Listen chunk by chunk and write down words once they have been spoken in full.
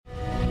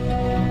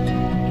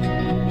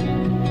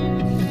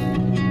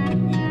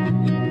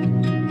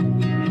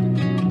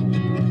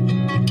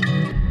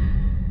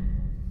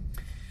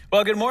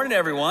Well, good morning,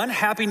 everyone.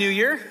 Happy New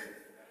Year.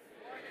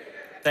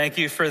 Thank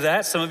you for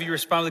that. Some of you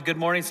responded with good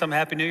morning, some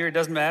Happy New Year. It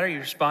doesn't matter. You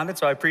responded,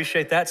 so I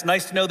appreciate that. It's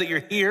nice to know that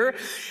you're here.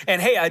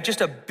 And hey, just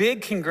a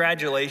big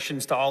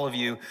congratulations to all of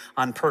you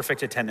on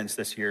perfect attendance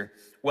this year.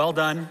 Well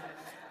done.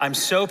 I'm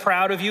so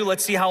proud of you.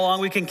 Let's see how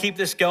long we can keep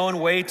this going.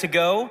 Way to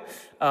go.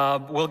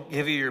 We'll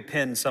give you your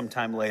pin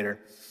sometime later.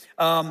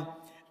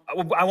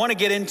 I want to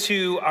get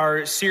into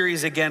our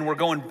series again. We're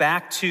going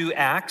back to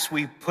Acts.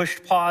 We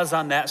pushed pause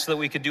on that so that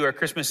we could do our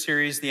Christmas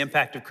series, The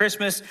Impact of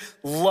Christmas.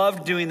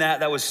 Loved doing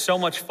that. That was so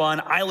much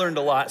fun. I learned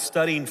a lot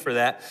studying for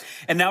that.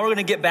 And now we're going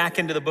to get back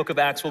into the book of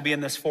Acts. We'll be in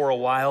this for a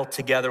while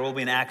together. We'll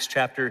be in Acts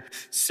chapter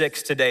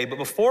 6 today. But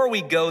before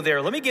we go there,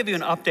 let me give you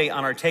an update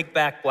on our Take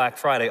Back Black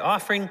Friday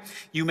offering.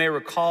 You may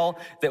recall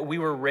that we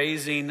were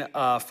raising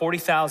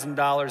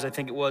 $40,000, I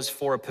think it was,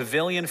 for a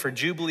pavilion for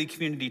Jubilee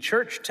Community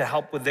Church to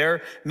help with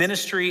their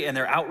ministry and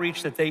their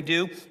outreach that they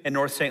do in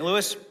North St.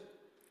 Louis.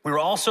 We were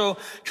also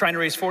trying to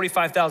raise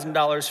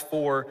 $45,000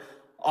 for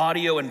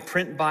audio and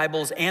print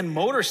Bibles and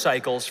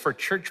motorcycles for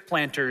church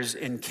planters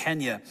in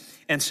Kenya.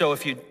 And so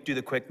if you do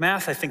the quick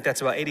math, I think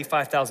that's about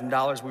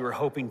 $85,000 we were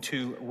hoping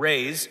to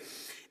raise.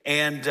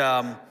 And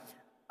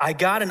I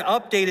got an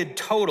updated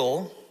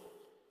total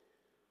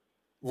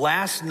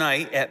last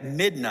night at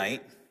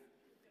midnight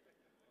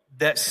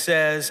that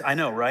says, I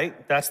know,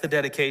 right? That's the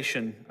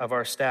dedication of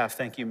our staff.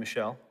 Thank you,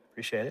 Michelle.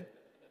 Appreciate it.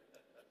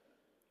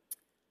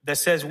 That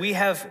says we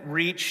have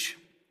reached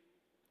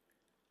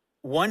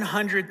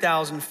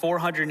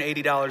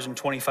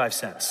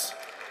 $100,480.25.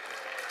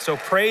 So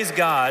praise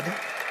God.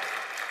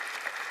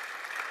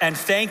 And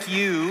thank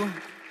you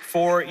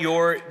for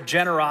your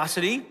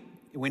generosity.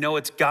 We know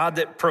it's God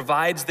that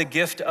provides the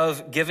gift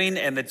of giving,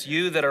 and it's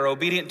you that are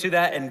obedient to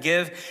that and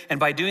give. And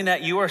by doing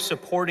that, you are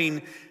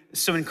supporting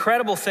some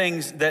incredible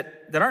things that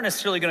aren't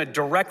necessarily going to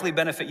directly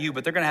benefit you,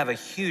 but they're going to have a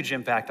huge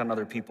impact on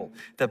other people.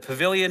 The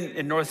pavilion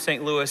in North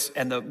St. Louis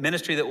and the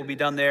ministry that will be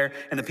done there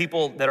and the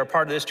people that are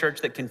part of this church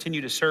that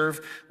continue to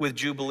serve with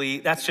Jubilee,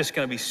 that's just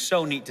going to be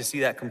so neat to see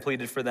that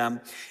completed for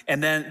them.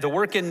 And then the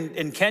work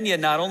in Kenya,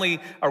 not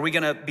only are we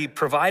going to be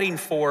providing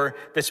for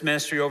this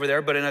ministry over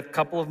there, but in a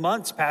couple of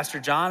months, Pastor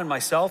John and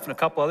myself and a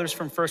couple others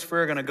from First Free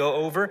are going to go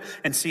over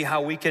and see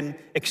how we can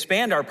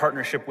expand our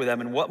partnership with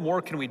them and what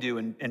more can we do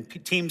and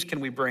teams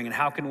can we bring and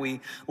how can we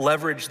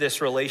leverage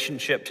this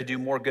relationship to do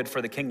more good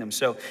for the kingdom.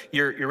 So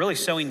you're really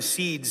sowing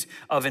seeds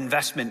of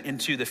investment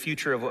into the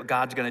future of what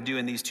God's going to do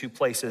in these two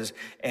places.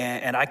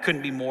 And I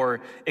couldn't be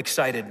more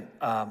excited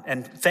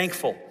and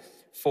thankful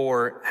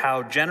for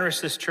how generous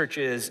this church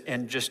is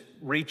and just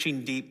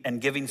reaching deep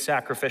and giving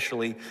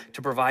sacrificially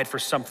to provide for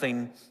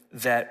something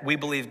that we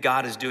believe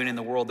God is doing in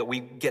the world that we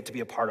get to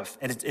be a part of.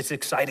 And it's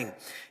exciting.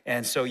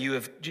 And so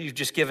you've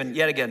just given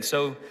yet again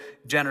so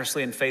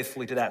generously and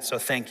faithfully to that. So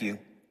thank you.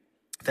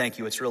 Thank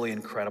you. It's really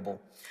incredible.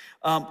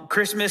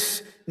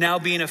 Christmas now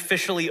being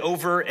officially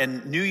over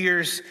and New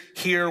Year's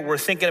here. We're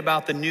thinking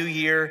about the new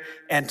year.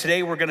 And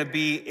today we're going to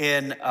be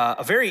in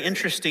a very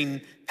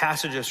interesting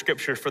passage of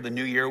scripture for the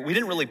new year. We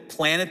didn't really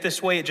plan it this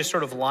way. It just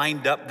sort of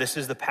lined up. This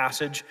is the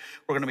passage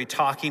we're going to be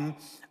talking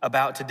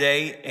about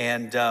today.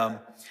 And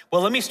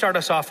well, let me start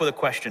us off with a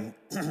question.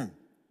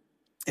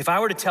 If I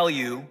were to tell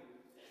you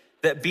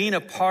that being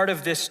a part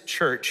of this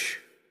church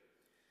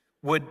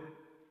would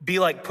be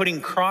like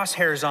putting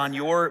crosshairs on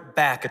your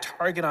back, a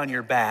target on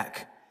your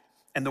back,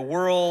 and the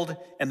world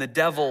and the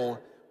devil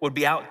would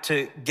be out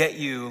to get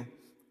you,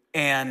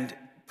 and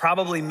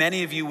probably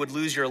many of you would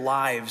lose your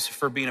lives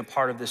for being a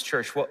part of this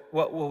church.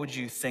 What would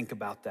you think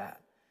about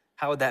that?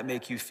 How would that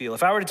make you feel?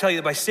 If I were to tell you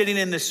that by sitting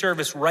in this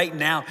service right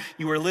now,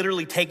 you are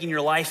literally taking your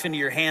life into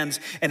your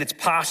hands, and it's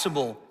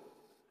possible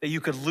that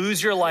you could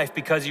lose your life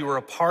because you were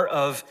a part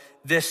of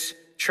this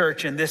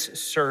church and this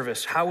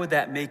service, how would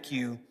that make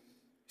you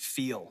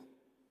feel?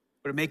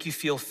 Would it make you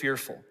feel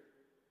fearful?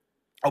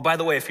 Oh, by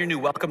the way, if you're new,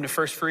 welcome to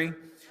First Free.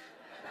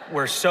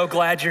 We're so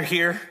glad you're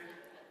here.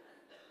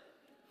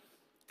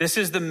 This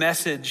is the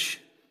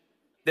message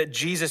that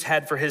Jesus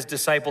had for his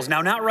disciples.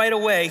 Now, not right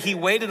away. He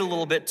waited a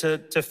little bit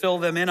to fill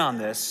them in on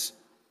this.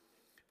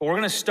 But we're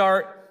going to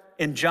start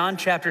in John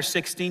chapter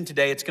 16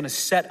 today. It's going to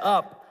set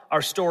up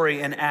our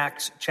story in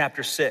Acts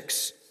chapter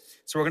 6.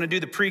 So we're going to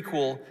do the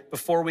prequel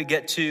before we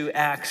get to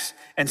Acts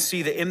and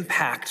see the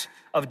impact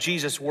of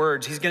Jesus'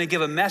 words. He's going to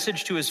give a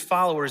message to his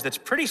followers that's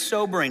pretty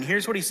sobering.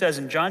 Here's what he says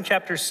in John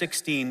chapter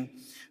 16,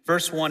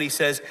 verse 1. He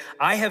says,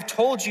 I have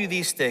told you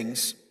these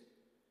things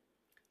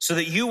so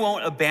that you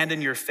won't abandon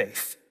your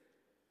faith.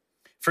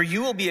 For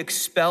you will be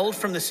expelled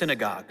from the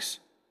synagogues.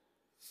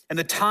 And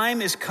the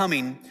time is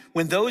coming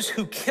when those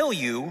who kill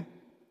you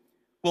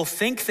will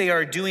think they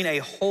are doing a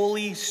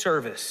holy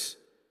service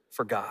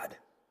for God.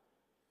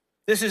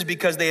 This is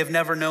because they have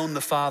never known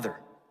the Father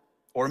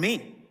or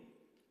me.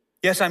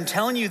 Yes, I'm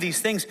telling you these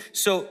things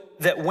so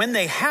that when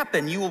they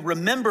happen, you will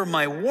remember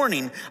my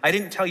warning. I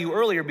didn't tell you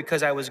earlier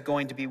because I was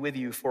going to be with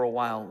you for a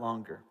while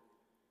longer.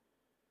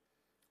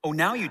 Oh,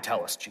 now you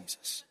tell us,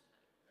 Jesus.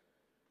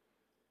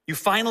 You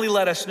finally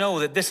let us know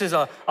that this is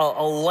a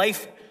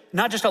life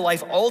not just a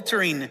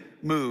life-altering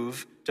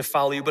move to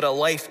follow you, but a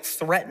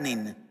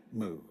life-threatening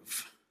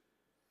move.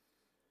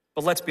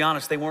 But let's be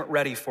honest, they weren't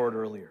ready for it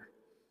earlier.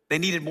 They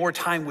needed more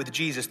time with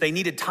Jesus. They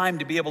needed time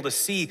to be able to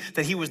see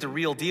that he was the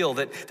real deal,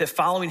 that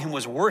following him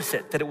was worth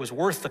it, that it was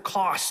worth the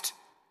cost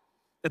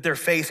that their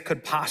faith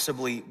could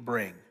possibly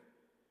bring.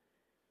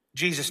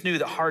 Jesus knew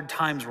that hard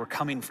times were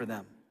coming for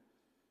them.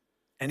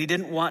 And he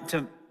didn't want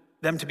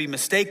them to be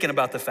mistaken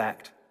about the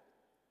fact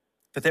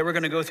that they were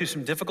going to go through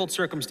some difficult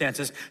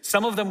circumstances.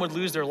 Some of them would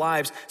lose their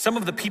lives. Some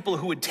of the people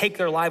who would take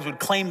their lives would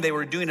claim they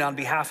were doing it on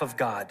behalf of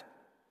God.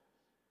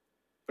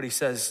 But he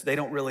says they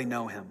don't really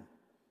know him.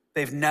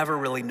 They've never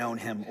really known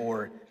him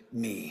or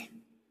me.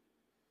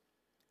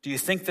 Do you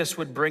think this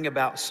would bring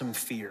about some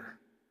fear?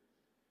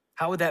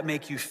 How would that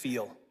make you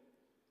feel?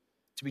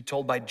 To be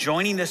told by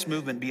joining this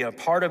movement, be a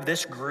part of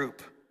this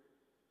group,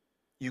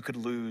 you could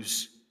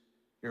lose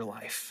your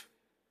life.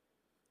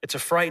 It's a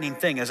frightening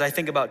thing. As I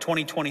think about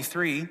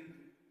 2023,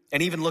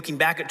 and even looking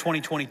back at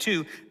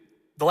 2022,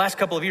 the last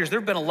couple of years, there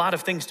have been a lot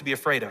of things to be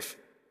afraid of.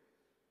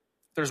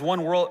 There's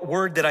one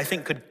word that I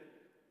think could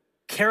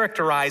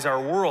characterize our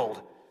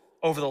world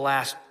over the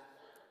last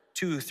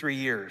 2-3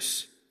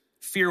 years.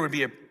 Fear would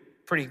be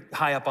pretty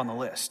high up on the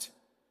list.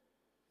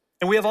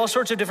 And we have all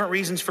sorts of different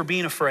reasons for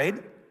being afraid.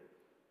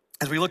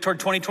 As we look toward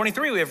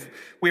 2023,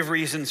 we have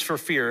reasons for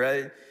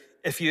fear.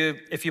 If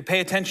you pay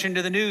attention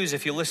to the news,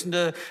 if you listen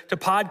to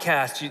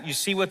podcasts, you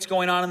see what's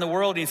going on in the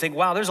world, and you think,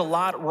 wow, there's a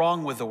lot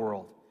wrong with the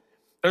world.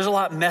 There's a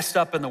lot messed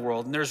up in the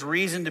world, and there's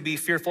reason to be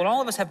fearful. And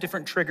all of us have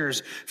different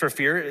triggers for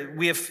fear.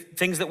 We have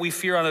things that we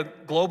fear on a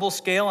global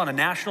scale, on a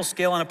national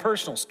scale, on a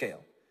personal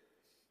scale.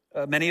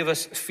 Many of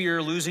us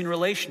fear losing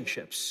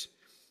relationships,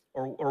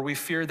 or we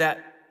fear that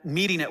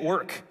meeting at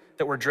work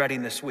that we're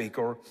dreading this week,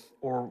 or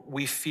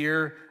we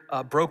fear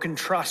broken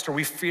trust, or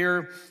we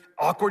fear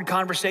awkward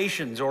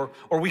conversations, or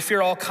we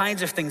fear all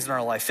kinds of things in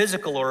our life,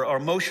 physical or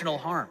emotional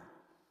harm.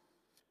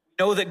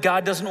 Know that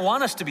God doesn't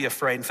want us to be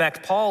afraid. In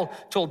fact, Paul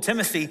told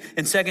Timothy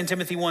in 2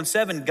 Timothy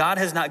 1:7, God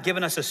has not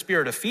given us a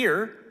spirit of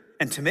fear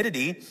and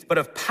timidity, but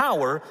of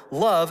power,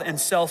 love, and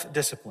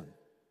self-discipline.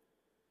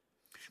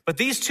 But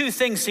these two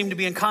things seem to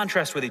be in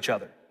contrast with each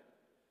other,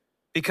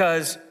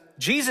 because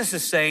Jesus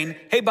is saying,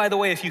 hey, by the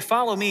way, if you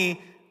follow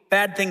me,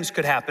 bad things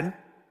could happen.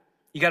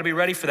 You got to be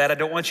ready for that. I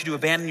don't want you to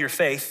abandon your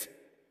faith.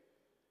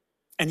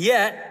 And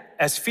yet,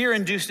 as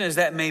fear-inducing as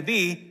that may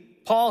be,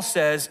 Paul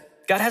says,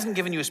 God hasn't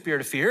given you a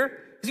spirit of fear.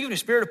 He's given you a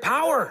spirit of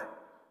power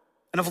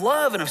and of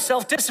love and of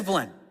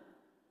self-discipline.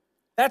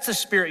 That's the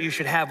spirit you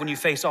should have when you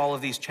face all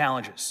of these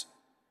challenges.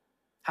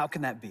 How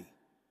can that be?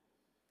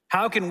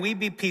 How can we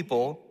be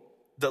people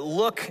that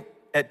look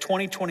at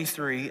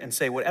 2023 and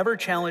say, whatever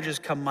challenges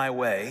come my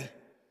way,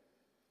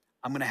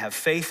 I'm going to have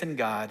faith in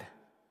God,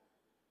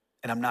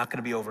 and I'm not going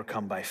to be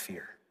overcome by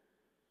fear?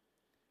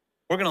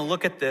 We're going to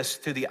look at this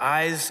through the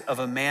eyes of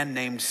a man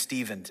named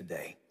Stephen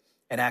today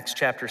in Acts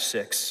chapter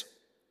 6.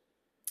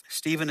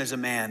 Stephen is a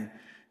man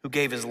who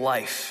gave his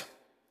life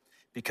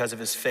because of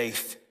his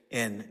faith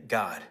in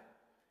God.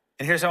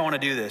 And here's how I want to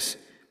do this.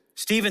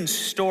 Stephen's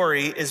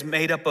story is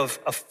made up of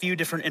a few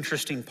different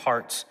interesting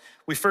parts.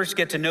 We first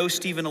get to know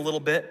Stephen a little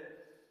bit.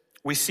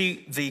 We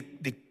see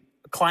the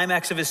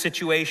climax of his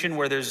situation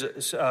where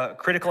there's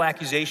critical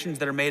accusations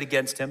that are made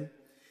against him.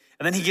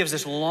 And then he gives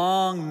this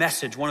long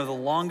message, one of the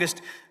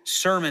longest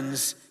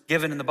sermons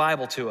given in the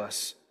Bible to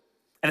us.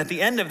 And at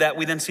the end of that,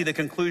 we then see the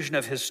conclusion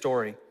of his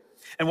story.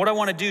 And what I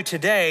want to do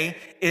today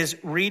is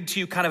read to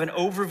you kind of an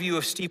overview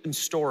of Stephen's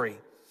story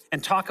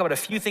and talk about a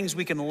few things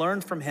we can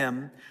learn from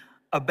him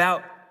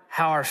about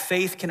how our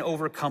faith can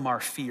overcome our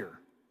fear.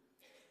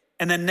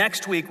 And then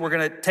next week, we're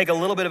going to take a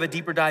little bit of a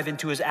deeper dive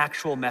into his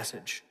actual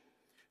message.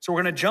 So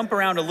we're going to jump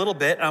around a little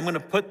bit. I'm going to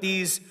put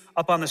these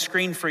up on the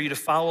screen for you to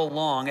follow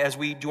along as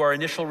we do our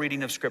initial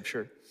reading of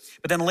Scripture.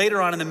 But then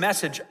later on in the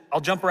message, I'll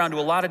jump around to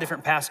a lot of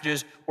different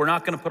passages. We're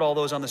not going to put all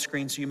those on the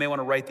screen, so you may want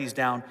to write these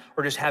down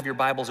or just have your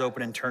Bibles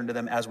open and turn to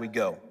them as we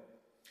go.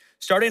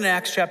 Starting in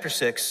Acts chapter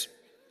 6,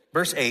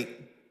 verse 8,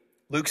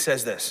 Luke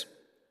says this: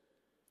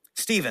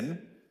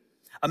 Stephen,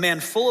 a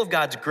man full of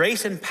God's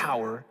grace and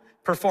power,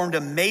 performed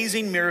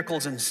amazing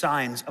miracles and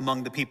signs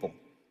among the people.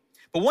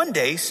 But one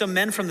day, some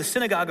men from the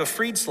synagogue of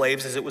freed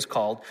slaves, as it was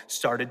called,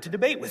 started to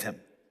debate with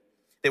him.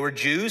 They were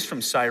Jews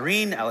from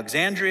Cyrene,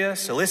 Alexandria,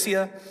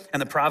 Cilicia,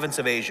 and the province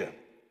of Asia.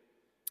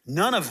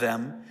 None of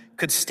them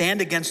could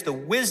stand against the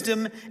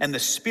wisdom and the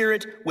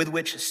spirit with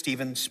which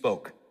Stephen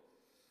spoke.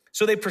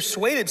 So they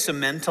persuaded some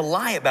men to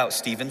lie about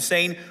Stephen,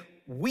 saying,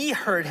 "We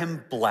heard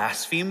him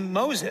blaspheme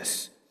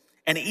Moses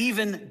and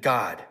even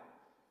God."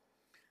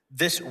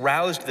 This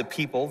roused the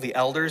people, the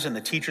elders and the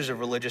teachers of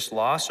religious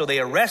law, so they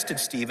arrested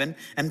Stephen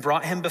and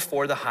brought him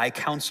before the high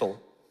council.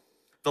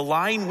 The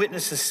lying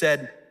witnesses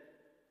said,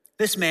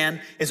 "This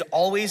man is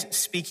always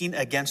speaking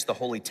against the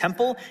holy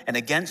temple and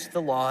against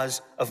the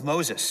laws of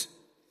Moses.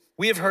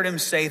 We have heard him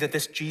say that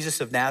this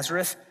Jesus of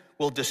Nazareth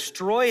will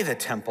destroy the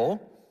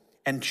temple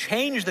and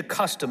change the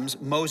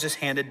customs Moses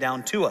handed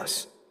down to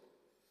us."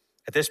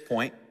 At this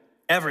point,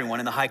 everyone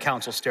in the high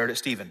council stared at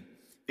Stephen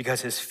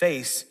because his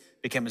face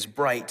became as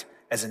bright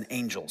as an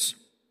angel's.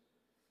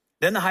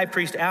 Then the high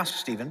priest asked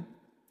Stephen,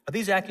 "Are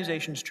these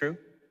accusations true?"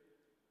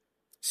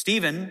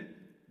 Stephen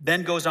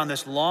then goes on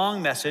this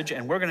long message,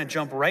 and we're going to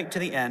jump right to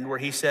the end where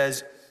he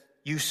says,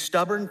 "You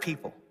stubborn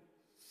people,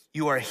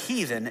 you are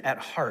heathen at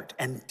heart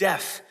and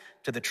deaf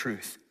to the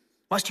truth.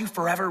 Must you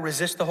forever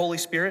resist the Holy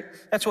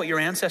Spirit? That's what your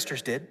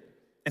ancestors did,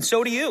 and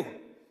so do you.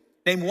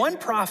 Name one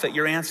prophet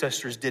your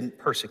ancestors didn't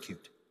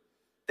persecute.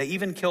 They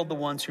even killed the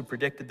ones who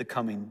predicted the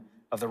coming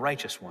of the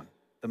righteous one,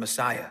 the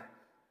Messiah,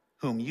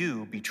 whom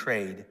you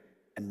betrayed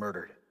and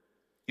murdered.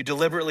 You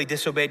deliberately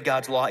disobeyed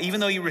God's law, even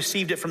though you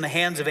received it from the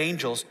hands of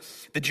angels."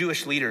 The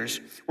Jewish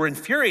leaders were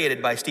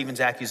infuriated by Stephen's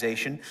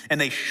accusation,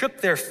 and they shook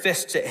their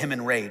fists at him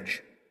in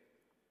rage.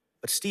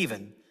 But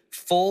Stephen,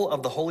 full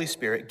of the Holy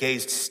Spirit,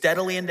 gazed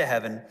steadily into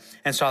heaven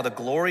and saw the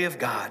glory of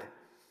God.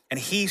 And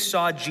he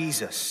saw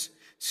Jesus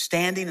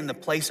standing in the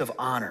place of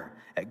honor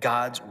at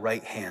God's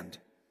right hand.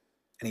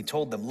 And he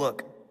told them,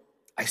 "Look,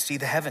 I see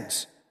the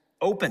heavens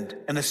opened,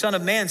 and the Son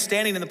of Man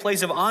standing in the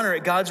place of honor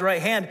at God's right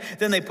hand."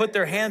 Then they put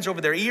their hands over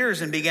their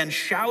ears and began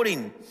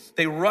shouting.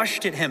 They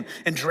rushed at him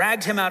and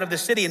dragged him out of the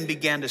city and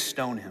began to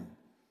stone him.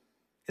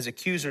 His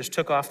accusers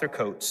took off their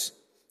coats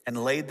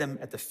and laid them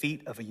at the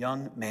feet of a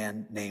young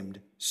man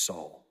named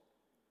Saul.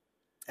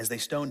 As they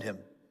stoned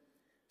him,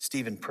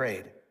 Stephen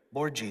prayed,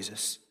 "Lord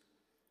Jesus,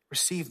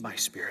 receive my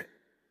spirit."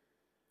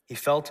 He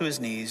fell to his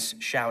knees,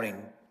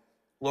 shouting,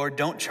 "Lord,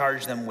 don't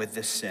charge them with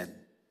this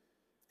sin."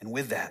 And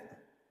with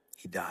that,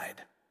 he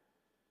died.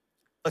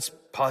 Let's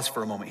pause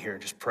for a moment here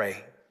and just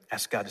pray.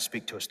 Ask God to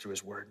speak to us through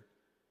his word.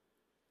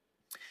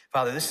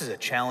 Father, this is a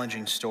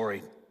challenging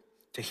story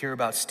to hear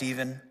about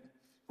Stephen,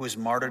 who was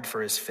martyred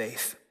for his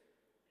faith.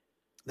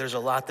 There's a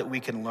lot that we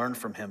can learn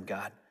from him,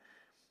 God.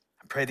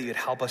 I pray that you'd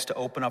help us to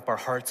open up our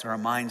hearts and our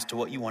minds to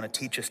what you want to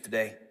teach us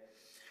today.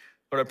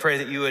 Lord, I pray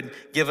that you would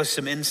give us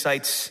some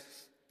insights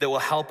that will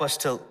help us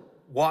to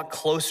walk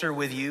closer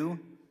with you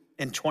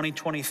in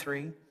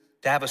 2023,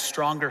 to have a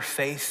stronger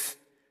faith,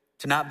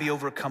 to not be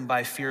overcome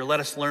by fear. Let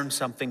us learn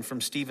something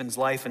from Stephen's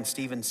life and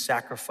Stephen's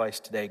sacrifice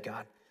today,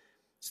 God,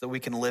 so that we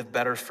can live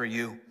better for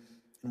you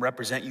and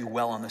represent you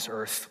well on this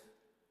earth.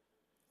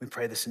 We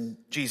pray this in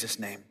Jesus'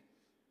 name,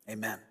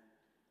 amen.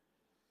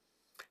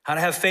 How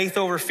to have faith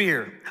over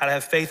fear. How to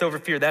have faith over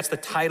fear. That's the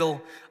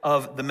title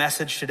of the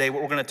message today,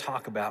 what we're going to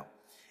talk about.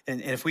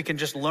 And if we can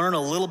just learn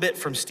a little bit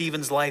from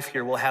Stephen's life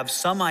here, we'll have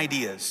some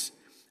ideas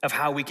of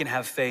how we can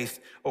have faith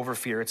over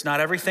fear. It's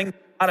not everything.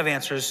 A lot of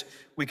answers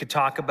we could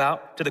talk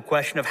about to the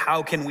question of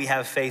how can we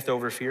have faith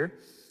over fear.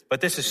 But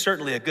this is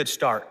certainly a good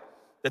start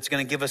that's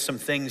going to give us some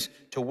things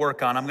to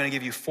work on. I'm going to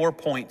give you 4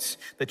 points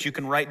that you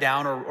can write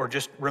down or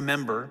just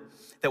remember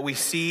that we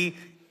see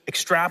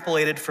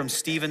extrapolated from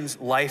Stephen's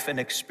life and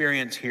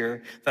experience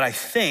here that I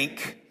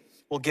think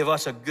will give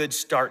us a good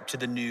start to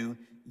the new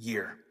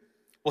year.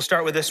 We'll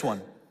start with this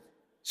one.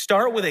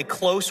 Start with a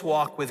close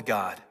walk with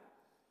God.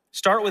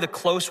 Start with a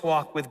close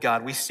walk with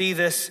God. We see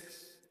this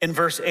in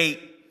verse 8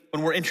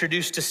 when we're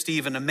introduced to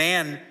Stephen, a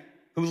man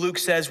who Luke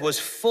says was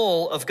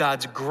full of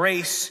God's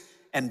grace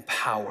and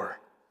power.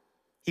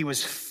 He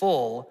was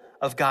full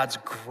of God's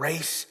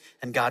grace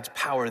and God's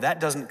power. That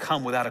doesn't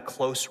come without a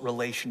close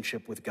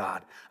relationship with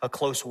God, a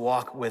close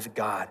walk with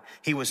God.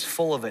 He was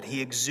full of it.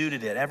 He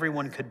exuded it.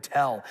 Everyone could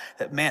tell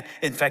that, man,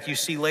 in fact, you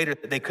see later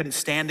that they couldn't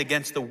stand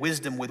against the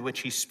wisdom with which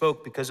he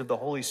spoke because of the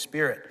Holy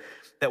Spirit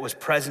that was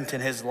present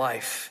in his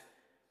life.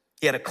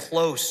 He had a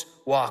close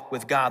walk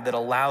with God that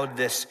allowed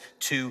this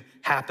to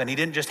happen. He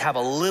didn't just have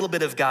a little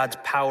bit of God's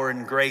power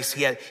and grace.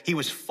 He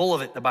was full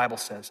of it, the Bible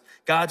says.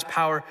 God's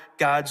power,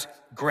 God's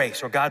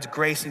grace, or God's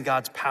grace and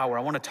God's power.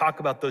 I want to talk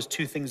about those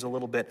two things a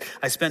little bit.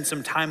 I spent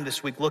some time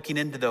this week looking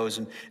into those.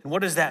 And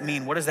what does that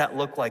mean? What does that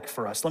look like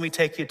for us? Let me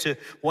take you to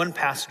one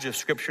passage of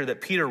scripture that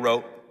Peter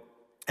wrote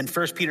in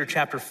 1 Peter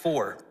chapter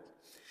 4,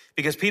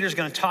 because Peter's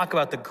going to talk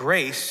about the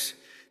grace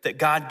that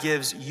God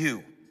gives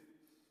you.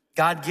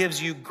 God gives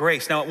you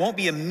grace. Now, it won't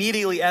be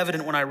immediately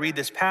evident when I read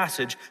this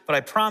passage, but I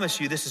promise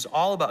you this is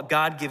all about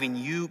God giving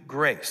you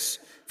grace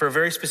for a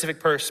very specific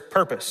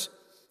purpose.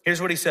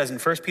 Here's what he says in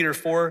 1 Peter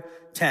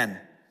 4:10.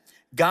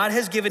 God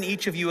has given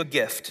each of you a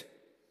gift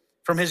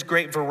from his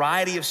great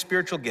variety of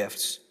spiritual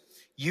gifts.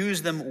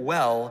 Use them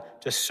well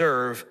to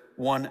serve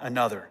one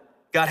another.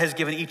 God has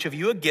given each of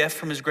you a gift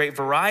from his great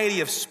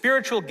variety of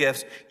spiritual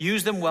gifts.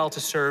 Use them well to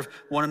serve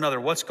one another.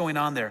 What's going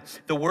on there?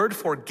 The word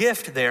for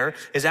gift there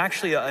is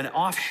actually an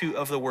offshoot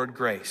of the word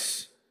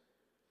grace.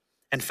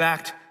 In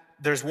fact,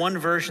 there's one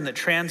version that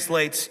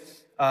translates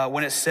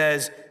when it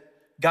says,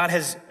 God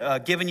has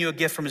given you a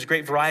gift from his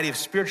great variety of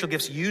spiritual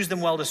gifts. Use them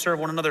well to serve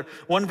one another.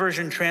 One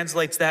version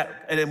translates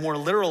that in a more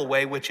literal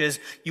way, which is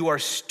you are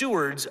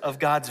stewards of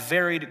God's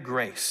varied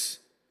grace.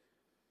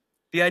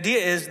 The idea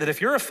is that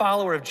if you're a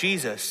follower of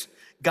Jesus,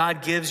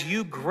 God gives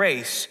you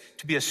grace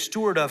to be a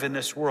steward of in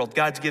this world.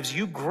 God gives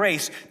you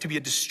grace to be a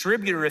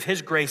distributor of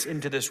his grace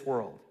into this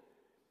world.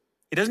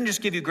 He doesn't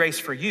just give you grace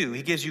for you.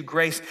 He gives you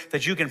grace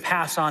that you can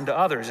pass on to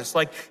others. It's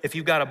like if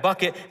you've got a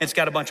bucket and it's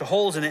got a bunch of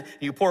holes in it,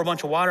 and you pour a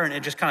bunch of water and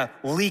it just kind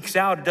of leaks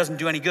out. It doesn't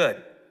do any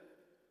good.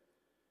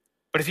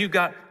 But if you've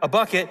got a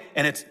bucket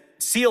and it's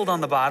sealed on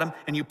the bottom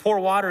and you pour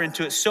water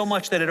into it so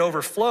much that it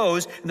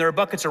overflows and there are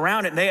buckets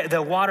around it and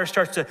the water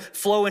starts to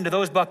flow into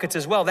those buckets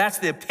as well. That's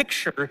the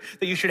picture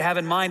that you should have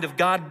in mind of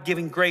God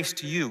giving grace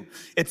to you.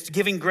 It's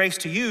giving grace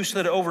to you so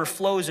that it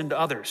overflows into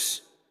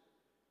others,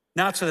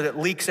 not so that it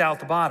leaks out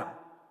the bottom.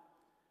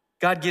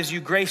 God gives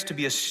you grace to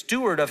be a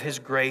steward of his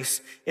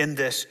grace in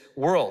this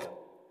world.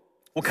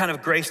 What kind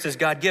of grace does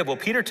God give? Well,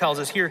 Peter tells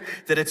us here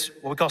that it's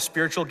what we call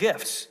spiritual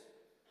gifts.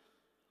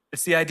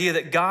 It's the idea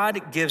that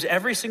God gives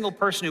every single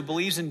person who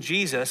believes in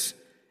Jesus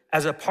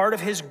as a part of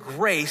his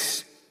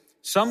grace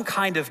some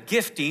kind of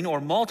gifting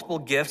or multiple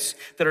gifts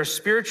that are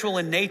spiritual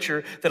in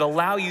nature that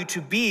allow you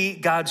to be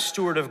God's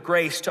steward of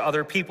grace to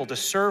other people, to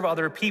serve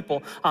other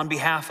people on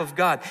behalf of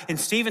God. In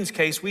Stephen's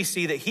case, we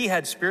see that he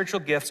had spiritual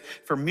gifts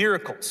for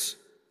miracles.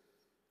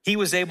 He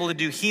was able to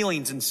do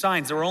healings and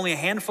signs. There were only a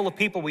handful of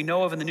people we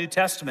know of in the New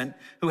Testament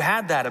who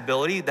had that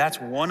ability. That's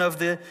one of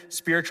the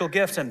spiritual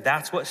gifts, and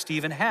that's what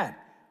Stephen had.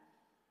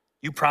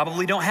 You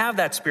probably don't have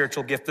that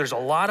spiritual gift. There's a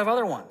lot of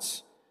other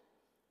ones.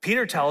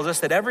 Peter tells us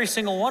that every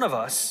single one of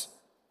us,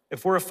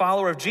 if we're a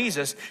follower of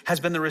Jesus, has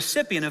been the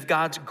recipient of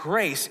God's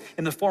grace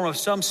in the form of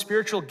some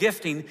spiritual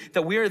gifting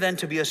that we are then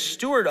to be a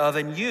steward of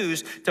and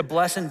use to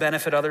bless and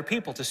benefit other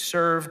people, to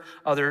serve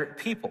other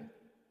people.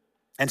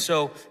 And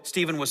so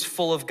Stephen was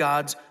full of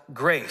God's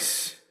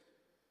grace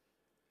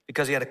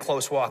because he had a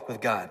close walk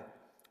with God.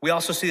 We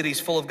also see that he's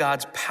full of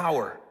God's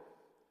power.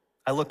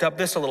 I looked up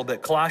this a little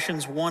bit.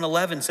 Colossians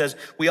 1:11 says,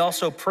 we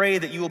also pray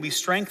that you will be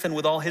strengthened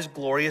with all his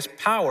glorious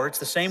power. It's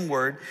the same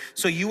word.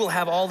 So you will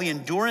have all the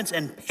endurance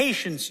and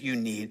patience you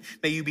need.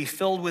 May you be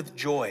filled with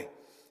joy.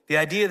 The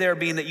idea there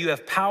being that you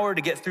have power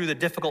to get through the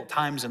difficult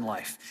times in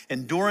life.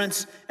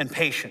 Endurance and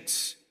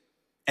patience.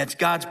 And it's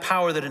God's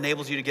power that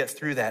enables you to get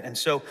through that. And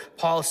so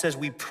Paul says,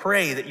 we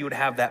pray that you would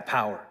have that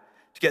power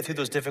to get through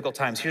those difficult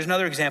times. Here's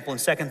another example in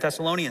 2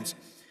 Thessalonians.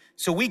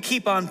 So we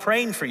keep on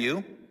praying for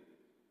you,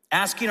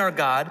 asking our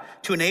God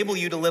to enable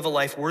you to live a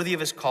life worthy of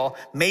his call.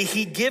 May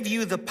he give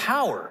you the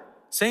power,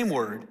 same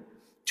word,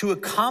 to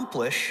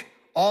accomplish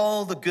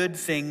all the good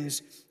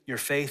things your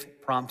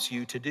faith prompts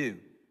you to do.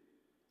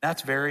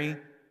 That's very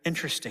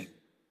interesting.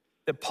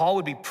 That Paul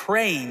would be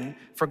praying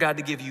for God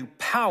to give you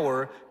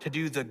power to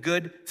do the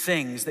good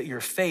things that your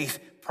faith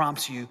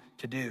prompts you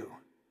to do.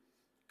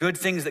 Good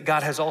things that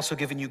God has also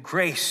given you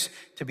grace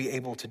to be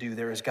able to do.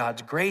 There is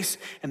God's grace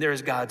and there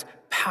is God's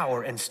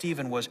power, and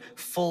Stephen was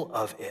full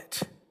of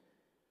it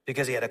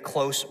because he had a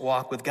close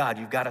walk with God.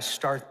 You've got to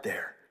start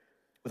there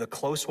with a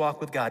close walk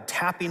with God,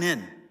 tapping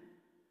in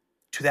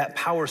to that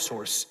power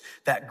source,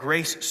 that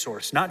grace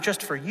source, not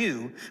just for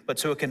you, but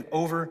so it can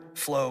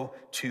overflow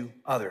to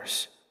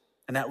others.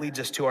 And that leads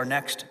us to our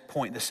next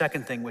point, the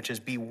second thing, which is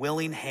be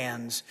willing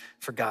hands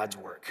for God's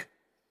work.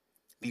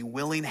 Be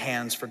willing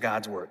hands for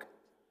God's work.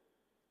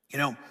 You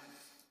know,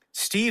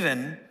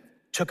 Stephen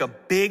took a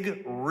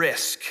big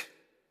risk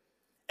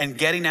in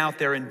getting out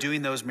there and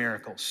doing those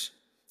miracles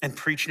and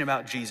preaching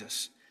about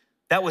Jesus.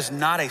 That was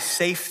not a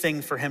safe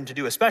thing for him to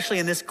do, especially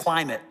in this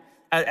climate.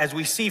 As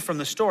we see from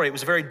the story, it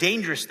was a very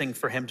dangerous thing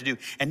for him to do.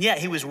 And yet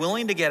he was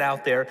willing to get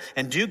out there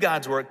and do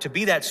God's work, to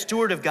be that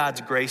steward of God's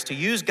grace, to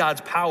use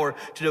God's power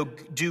to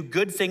do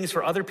good things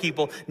for other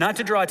people, not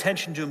to draw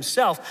attention to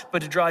himself,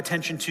 but to draw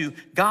attention to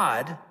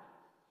God,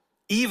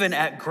 even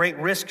at great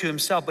risk to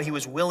himself, but he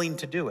was willing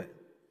to do it.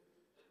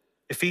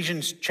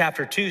 Ephesians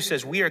chapter 2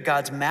 says, we are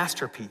God's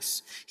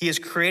masterpiece. He has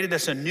created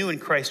us anew in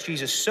Christ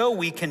Jesus so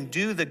we can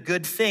do the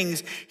good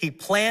things he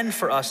planned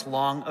for us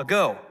long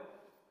ago.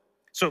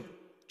 So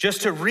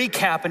just to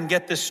recap and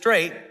get this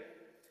straight,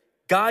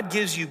 God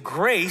gives you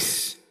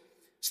grace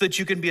so that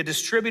you can be a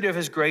distributor of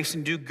his grace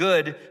and do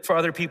good for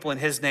other people in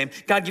his name.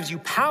 God gives you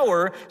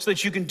power so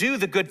that you can do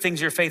the good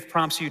things your faith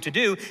prompts you to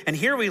do. And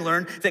here we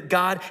learn that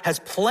God has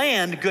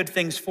planned good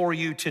things for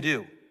you to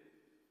do.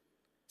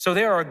 So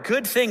there are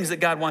good things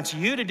that God wants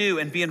you to do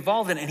and be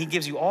involved in, and he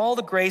gives you all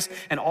the grace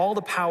and all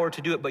the power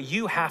to do it, but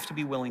you have to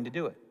be willing to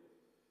do it.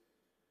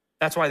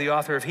 That's why the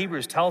author of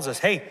Hebrews tells us,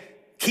 hey,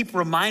 keep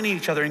reminding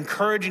each other,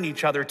 encouraging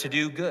each other to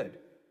do good.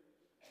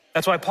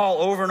 That's why Paul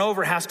over and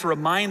over has to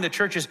remind the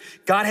churches,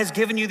 God has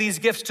given you these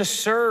gifts to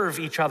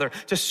serve each other,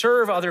 to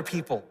serve other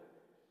people.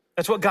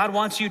 That's what God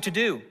wants you to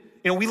do.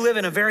 You know, we live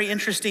in a very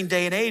interesting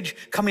day and age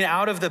coming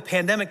out of the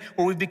pandemic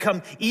where we've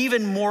become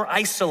even more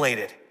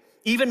isolated,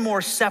 even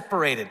more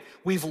separated.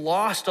 We've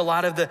lost a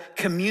lot of the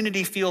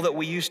community feel that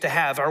we used to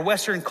have. Our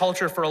Western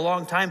culture for a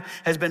long time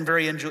has been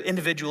very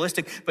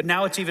individualistic, but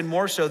now it's even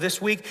more so.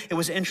 This week, it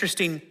was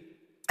interesting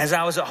as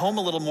I was at home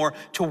a little more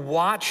to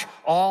watch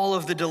all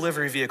of the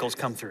delivery vehicles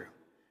come through.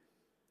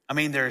 I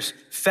mean, there's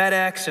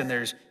FedEx and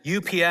there's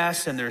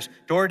UPS and there's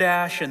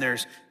DoorDash and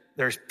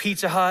there's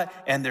Pizza Hut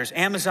and there's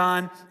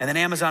Amazon and then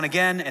Amazon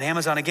again and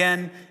Amazon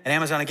again and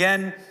Amazon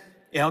again.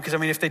 You know, because I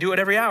mean, if they do it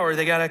every hour,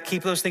 they got to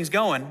keep those things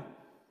going.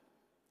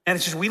 And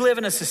it's just, we live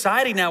in a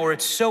society now where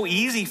it's so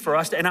easy for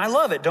us to, and I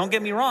love it, don't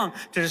get me wrong,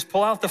 to just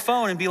pull out the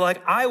phone and be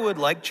like, I would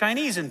like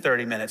Chinese in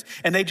 30 minutes.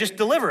 And they just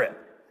deliver it.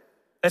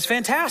 That's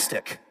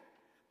fantastic.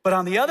 But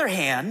on the other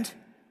hand,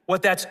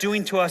 what that's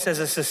doing to us as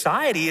a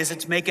society is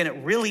it's making it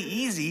really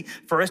easy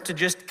for us to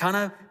just kind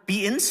of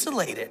be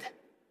insulated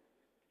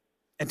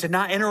and to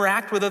not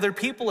interact with other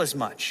people as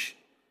much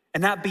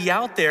and not be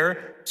out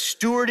there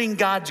stewarding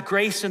God's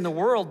grace in the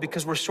world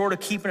because we're sort of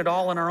keeping it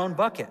all in our own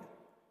bucket.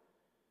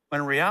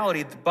 When in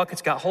reality, the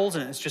bucket's got holes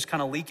in it, it's just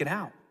kind of leaking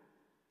out.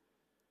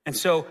 And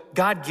so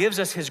God gives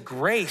us his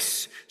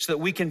grace so that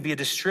we can be a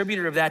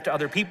distributor of that to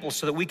other people,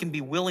 so that we can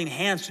be willing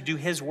hands to do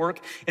his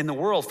work in the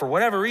world. For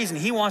whatever reason,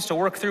 he wants to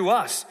work through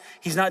us.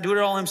 He's not doing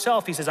it all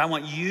himself. He says, I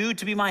want you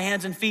to be my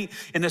hands and feet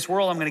in this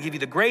world. I'm going to give you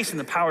the grace and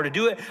the power to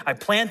do it. I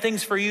plan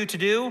things for you to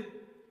do.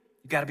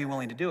 You've got to be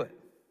willing to do it.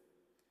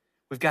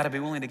 We've got to be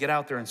willing to get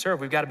out there and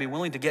serve. We've got to be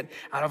willing to get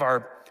out of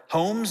our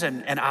homes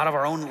and out of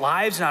our own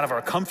lives and out of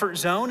our comfort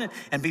zone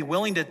and be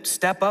willing to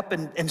step up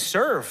and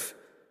serve.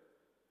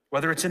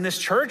 Whether it's in this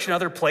church and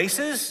other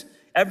places,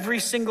 every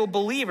single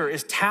believer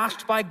is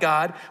tasked by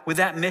God with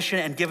that mission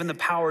and given the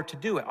power to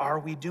do it. Are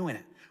we doing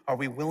it? Are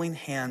we willing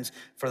hands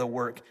for the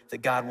work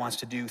that God wants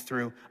to do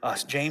through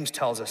us? James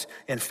tells us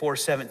in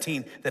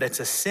 4:17 that it's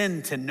a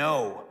sin to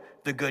know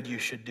the good you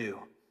should do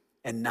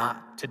and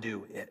not to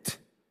do it.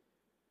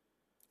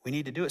 We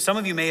need to do it. Some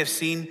of you may have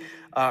seen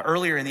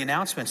earlier in the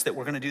announcements that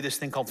we're going to do this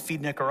thing called Feed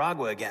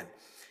Nicaragua again,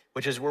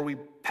 which is where we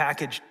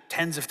package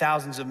tens of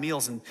thousands of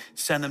meals and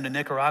send them to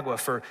Nicaragua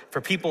for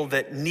people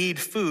that need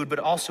food, but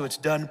also it's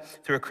done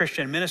through a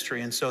Christian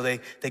ministry. And so they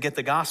get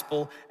the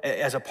gospel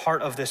as a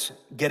part of this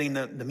getting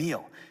the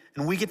meal.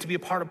 And we get to be a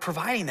part of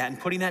providing that and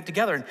putting that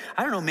together. And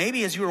I don't know,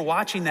 maybe as you were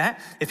watching that,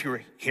 if you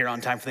were here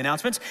on time for the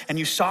announcements, and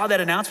you saw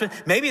that announcement,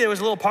 maybe there was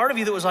a little part of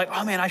you that was like,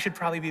 oh man, I should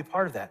probably be a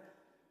part of that.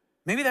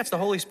 Maybe that's the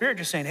Holy Spirit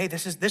just saying, hey,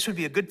 this would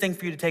be a good thing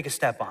for you to take a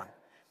step on.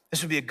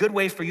 This would be a good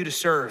way for you to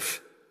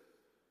serve.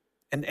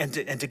 And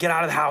to get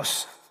out of the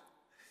house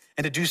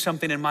and to do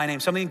something in my name,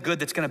 something good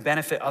that's going to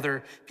benefit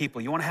other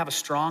people. You want to have a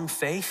strong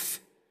faith?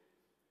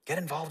 Get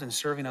involved in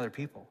serving other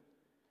people.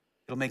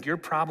 It'll make your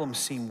problems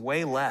seem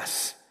way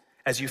less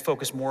as you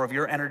focus more of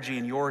your energy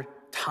and your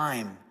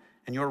time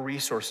and your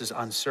resources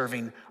on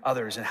serving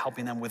others and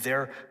helping them with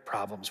their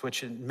problems,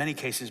 which in many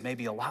cases may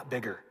be a lot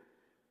bigger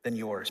than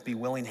yours. Be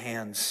willing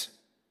hands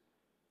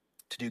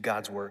to do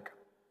God's work.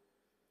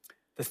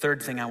 The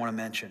third thing I want to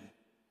mention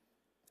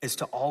is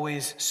to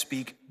always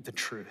speak the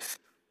truth.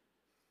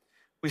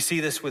 We see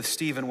this with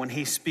Stephen when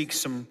he speaks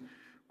some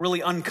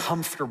really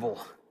uncomfortable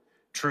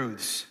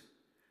truths.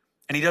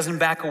 And he doesn't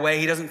back away,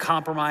 he doesn't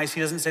compromise,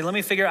 he doesn't say, let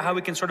me figure out how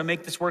we can sort of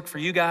make this work for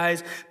you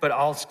guys, but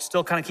I'll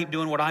still kind of keep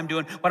doing what I'm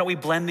doing. Why don't we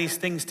blend these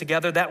things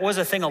together? That was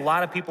a thing a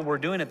lot of people were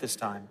doing at this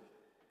time.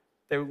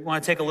 They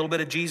want to take a little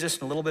bit of Jesus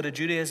and a little bit of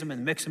Judaism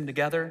and mix them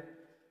together.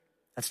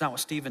 That's not what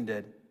Stephen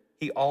did.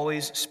 He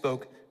always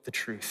spoke the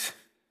truth.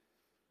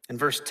 In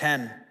verse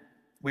 10,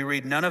 we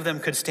read, none of them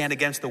could stand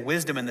against the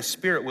wisdom and the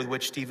spirit with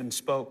which Stephen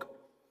spoke.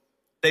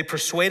 They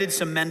persuaded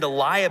some men to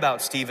lie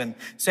about Stephen,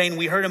 saying,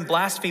 we heard him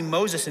blaspheme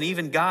Moses and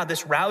even God.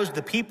 This roused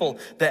the people,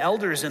 the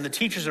elders and the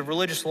teachers of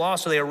religious law.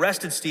 So they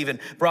arrested Stephen,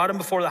 brought him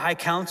before the high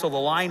council. The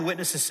lying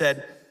witnesses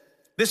said,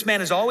 this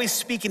man is always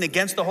speaking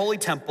against the holy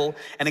temple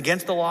and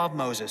against the law of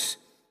Moses.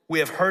 We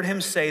have heard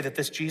him say that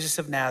this Jesus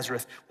of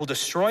Nazareth will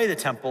destroy the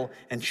temple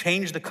and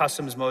change the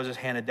customs Moses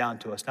handed down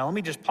to us. Now, let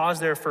me just pause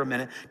there for a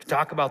minute to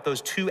talk about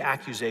those two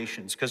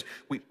accusations, because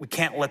we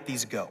can't let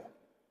these go.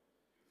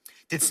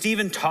 Did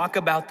Stephen talk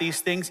about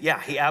these things?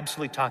 Yeah, he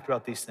absolutely talked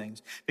about these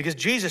things because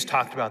Jesus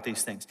talked about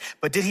these things.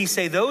 But did he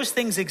say those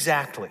things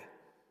exactly?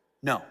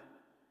 No.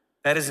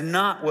 That is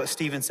not what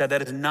Stephen said.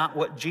 That is not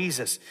what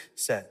Jesus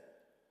said.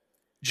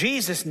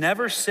 Jesus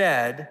never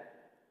said,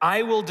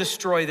 I will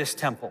destroy this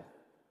temple.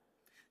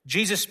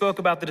 Jesus spoke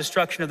about the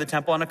destruction of the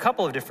temple on a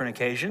couple of different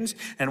occasions.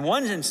 In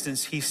one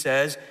instance, he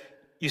says,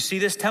 you see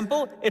this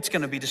temple? It's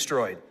going to be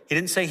destroyed. He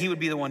didn't say he would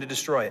be the one to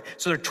destroy it.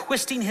 So they're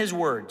twisting his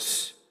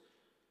words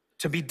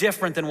to be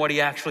different than what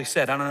he actually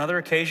said. On another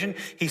occasion,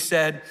 he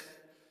said,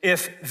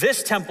 if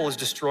this temple is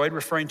destroyed,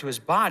 referring to his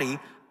body,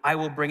 I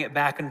will bring it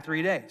back in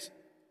 3 days.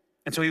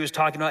 And so he was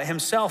talking about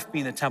himself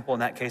being the temple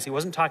in that case. He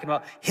wasn't talking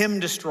about him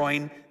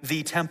destroying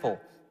the temple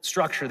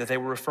structure that they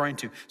were referring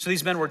to. So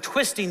these men were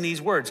twisting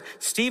these words.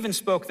 Stephen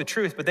spoke the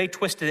truth, but they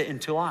twisted it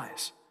into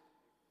lies.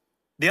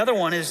 The other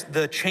one is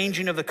the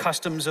changing of the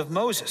customs of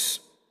Moses.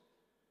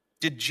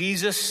 Did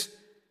Jesus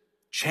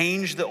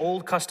change the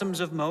old customs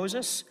of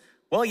Moses?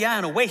 Well, yeah,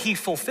 in a way he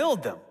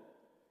fulfilled them.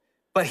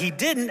 But he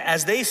didn't,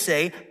 as they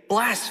say,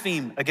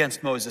 blaspheme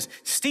against Moses.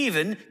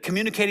 Stephen,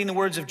 communicating the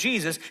words of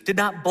Jesus, did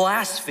not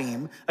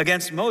blaspheme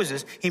against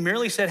Moses. He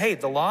merely said, hey,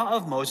 the law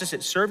of Moses,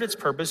 it served its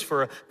purpose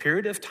for a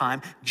period of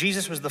time.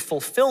 Jesus was the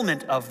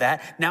fulfillment of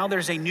that. Now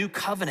there's a new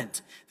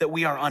covenant that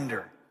we are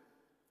under.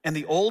 And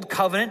the old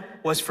covenant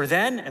was for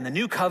then, and the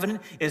new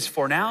covenant is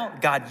for now.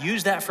 God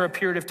used that for a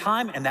period of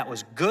time, and that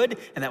was good,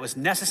 and that was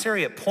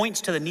necessary. It points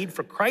to the need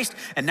for Christ,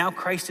 and now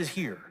Christ is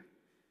here.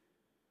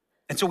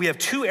 And so we have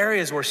two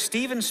areas where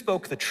Stephen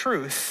spoke the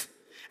truth,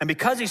 and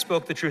because he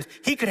spoke the truth,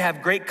 he could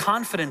have great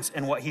confidence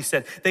in what he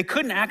said. They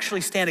couldn't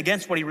actually stand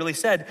against what he really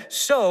said,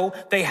 so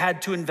they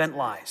had to invent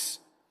lies.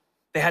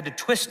 They had to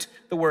twist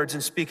the words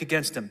and speak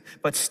against him.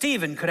 But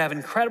Stephen could have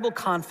incredible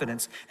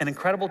confidence and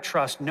incredible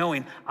trust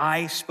knowing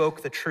I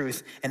spoke the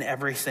truth in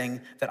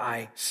everything that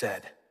I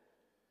said.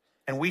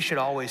 And we should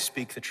always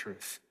speak the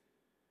truth.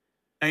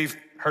 Now, you've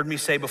heard me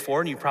say before,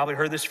 and you've probably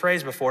heard this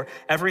phrase before,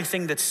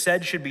 everything that's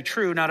said should be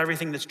true, not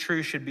everything that's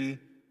true should be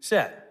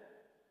said,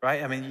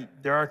 right? I mean,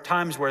 there are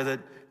times where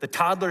the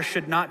toddler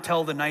should not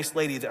tell the nice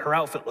lady that her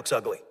outfit looks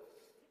ugly.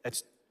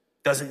 That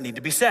doesn't need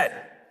to be said.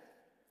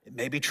 It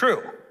may be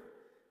true,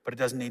 but it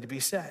doesn't need to be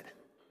said.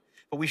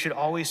 But we should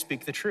always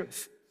speak the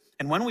truth.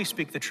 And when we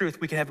speak the truth,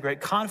 we can have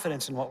great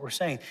confidence in what we're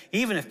saying,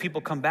 even if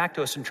people come back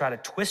to us and try to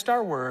twist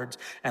our words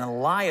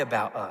and lie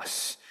about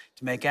us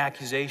to make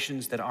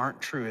accusations that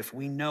aren't true. If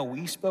we know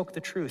we spoke the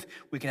truth,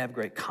 we can have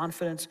great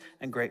confidence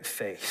and great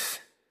faith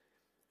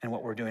in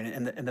what we're doing.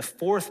 And the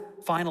fourth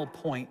final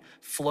point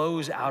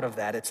flows out of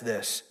that. It's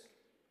this: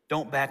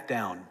 don't back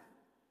down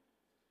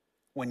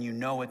when you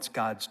know it's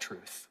God's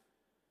truth.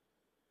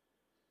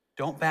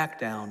 Don't back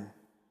down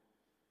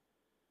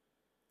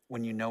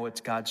when you know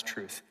it's God's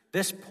truth.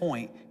 This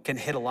point can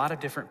hit a lot of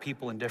different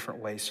people in different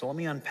ways. So let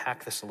me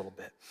unpack this a little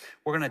bit.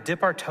 We're going to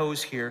dip our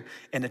toes here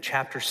into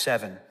chapter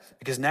 7,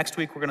 because next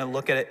week we're going to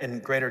look at it in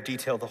greater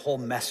detail, the whole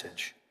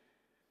message.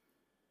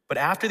 But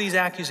after these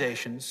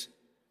accusations,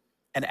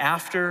 and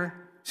after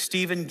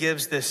Stephen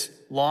gives this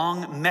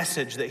long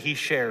message that he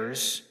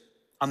shares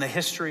on the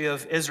history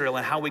of Israel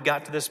and how we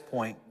got to this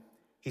point,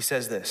 he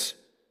says this: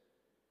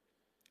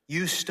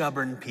 "You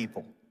stubborn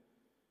people,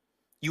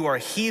 you are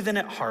heathen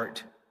at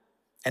heart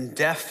and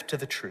deaf to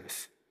the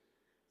truth.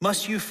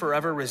 Must you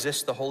forever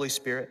resist the Holy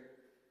Spirit?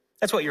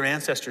 That's what your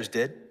ancestors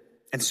did,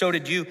 and so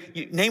did you.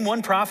 Name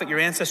one prophet your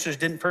ancestors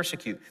didn't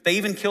persecute. They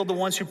even killed the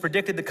ones who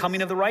predicted the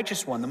coming of the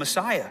righteous one, the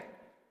Messiah,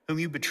 whom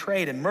you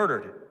betrayed and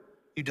murdered.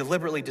 You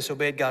deliberately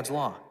disobeyed God's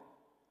law,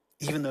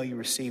 even though you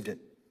received it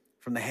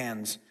from the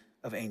hands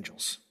of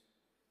angels."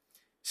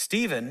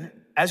 Stephen,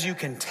 as you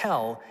can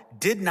tell,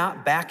 did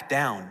not back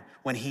down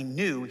when he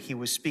knew he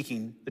was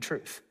speaking the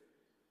truth.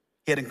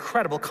 He had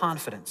incredible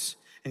confidence,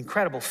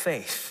 incredible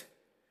faith,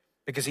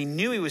 because he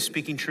knew he was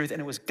speaking truth and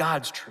it was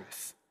God's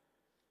truth.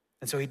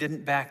 And so he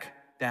didn't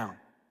back down.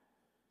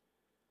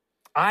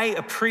 I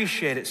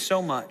appreciate it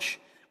so much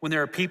when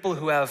there are people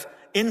who have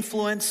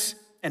influence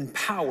and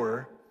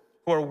power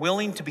who are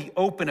willing to be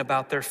open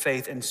about their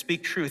faith and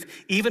speak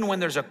truth, even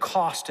when there's a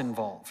cost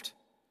involved.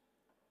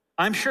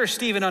 I'm sure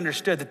Stephen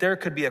understood that there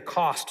could be a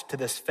cost to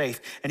this faith,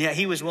 and yet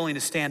he was willing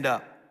to stand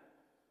up.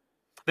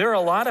 There are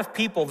a lot of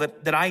people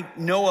that I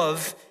know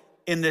of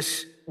in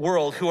this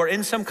world who are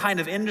in some kind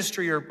of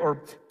industry or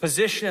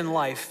position in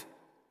life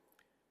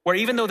where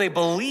even though they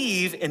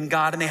believe in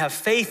God and they have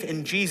faith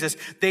in Jesus,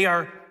 they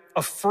are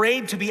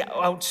afraid to be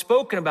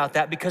outspoken about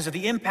that because of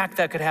the impact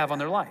that could have on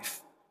their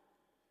life.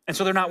 And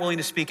so they're not willing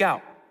to speak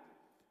out.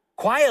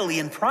 Quietly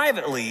and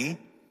privately,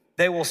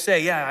 they will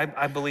say, yeah,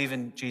 I believe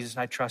in Jesus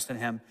and I trust in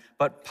him.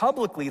 But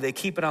publicly, they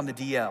keep it on the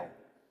DL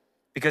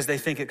because they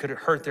think it could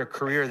hurt their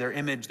career, their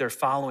image, their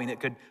following. It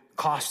could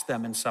cost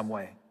them in some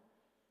way.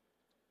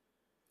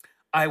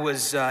 I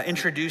was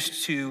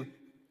introduced to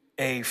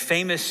a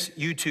famous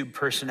YouTube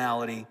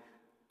personality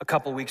a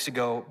couple weeks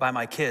ago by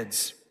my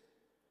kids.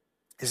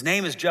 His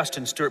name is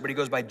Justin Stewart, but he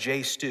goes by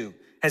Jay Stu.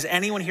 Has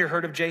anyone here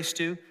heard of Jay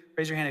Stu?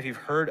 Raise your hand if you've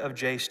heard of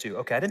Jay Stu.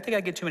 Okay, I didn't think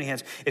I'd get too many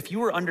hands. If you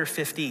were under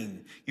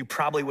 15, you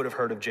probably would have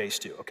heard of Jay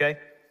Stu, okay?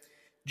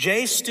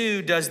 Jay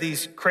Stu does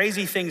these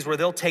crazy things where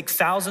they'll take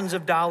thousands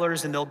of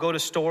dollars and they'll go to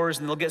stores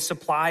and they'll get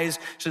supplies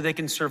so they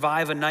can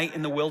survive a night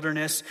in the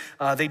wilderness.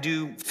 They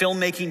do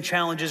filmmaking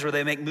challenges where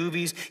they make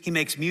movies. He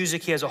makes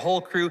music. He has a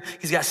whole crew.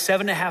 He's got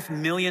 7.5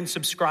 million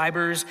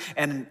subscribers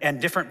and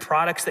different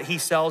products that he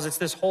sells. It's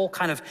this whole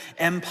kind of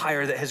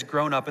empire that has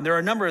grown up. And there are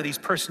a number of these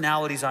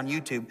personalities on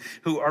YouTube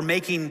who are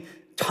making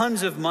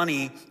tons of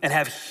money and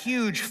have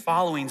huge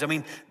followings. I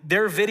mean,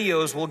 their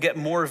videos will get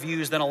more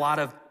views than a lot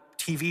of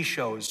TV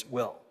shows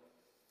will.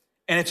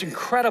 And it's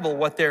incredible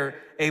what they're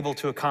able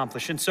to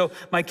accomplish. And so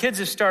my kids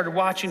have started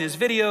watching his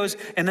videos,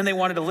 and then they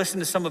wanted to listen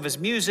to some of his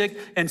music.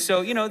 And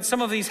so,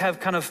 some of these have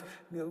kind of,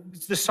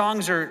 the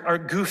songs are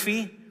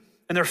goofy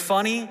and they're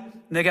funny and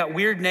they got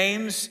weird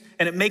names,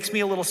 and it makes me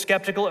a little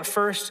skeptical at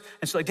first.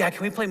 And so Dad,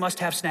 can we play Must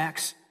Have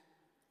Snacks?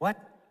 What?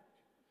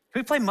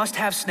 Can we play Must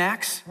Have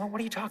Snacks? Well,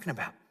 what are you talking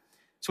about?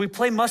 So we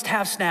play Must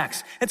Have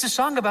Snacks. It's a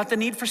song about the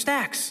need for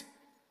snacks,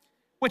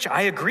 which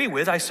I agree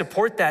with. I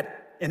support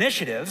that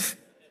initiative.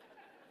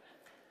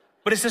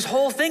 But it's this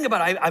whole thing about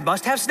I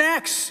must have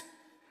snacks.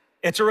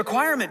 It's a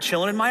requirement,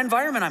 chilling in my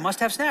environment. I must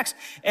have snacks.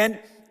 And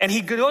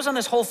he goes on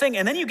this whole thing.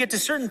 And then you get to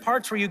certain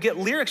parts where you get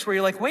lyrics where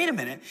you're like, wait a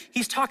minute,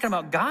 he's talking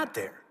about God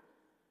there.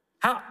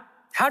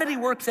 How did he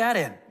work that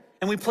in?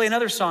 And we play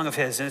another song of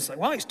his, and it's like,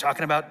 well, he's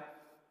talking about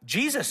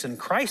Jesus and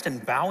Christ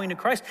and bowing to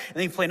Christ. And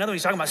then you play another one,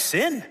 he's talking about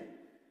sin.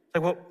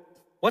 Like, well,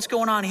 what's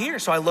going on here?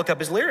 So I look up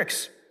his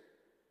lyrics.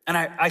 And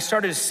I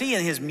started to see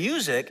in his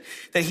music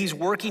that he's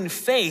working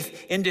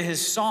faith into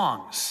his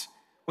songs,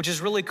 which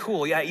is really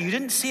cool. Yeah, you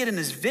didn't see it in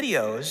his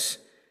videos,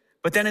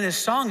 but then in his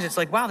songs, it's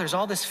like, wow, there's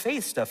all this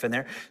faith stuff in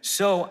there.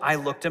 So I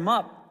looked him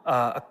up.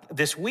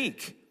 this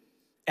week.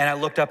 And I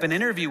looked up an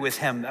interview with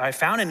him. I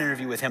found an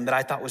interview with him that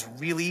I thought was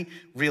really,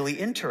 really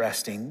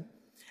interesting.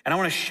 And I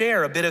want to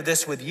share a bit of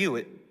this with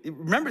you.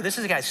 Remember, this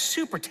is a guy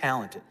super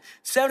talented,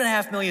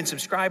 7.5 million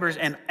subscribers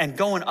and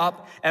going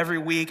up every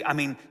week. I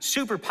mean,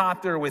 super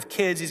popular with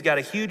kids. He's got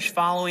a huge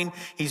following.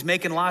 He's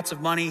making lots of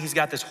money. He's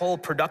got this whole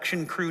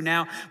production crew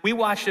now. We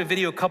watched a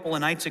video a couple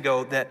of nights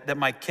ago that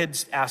my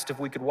kids asked if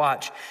we could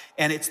watch.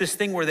 And it's this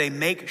thing where they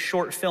make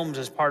short films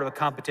as part of a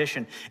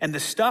competition. And the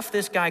stuff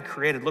this guy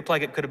created looked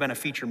like it could have been a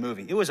feature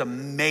movie. It was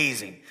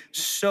amazing.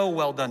 So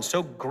well done,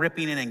 so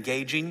gripping and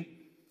engaging.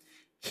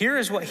 Here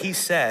is what he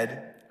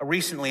said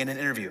recently in an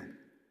interview.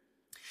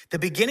 The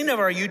beginning of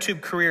our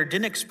YouTube career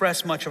didn't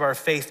express much of our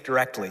faith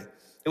directly.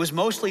 It was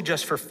mostly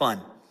just for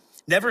fun,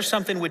 never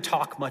something we'd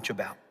talk much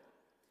about.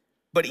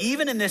 But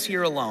even in this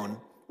year alone,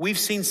 we've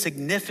seen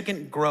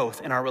significant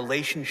growth in our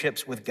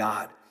relationships with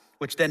God,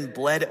 which then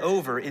bled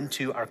over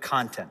into our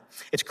content.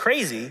 It's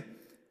crazy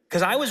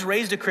because I was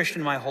raised a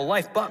Christian my whole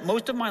life, but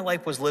most of my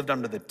life was lived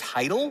under the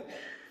title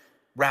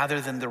rather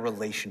than the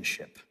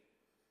relationship.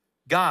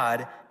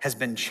 God has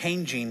been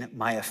changing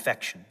my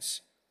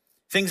affections.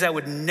 Things I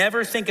would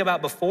never think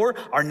about before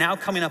are now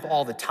coming up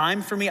all the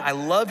time for me. I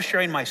love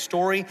sharing my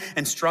story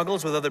and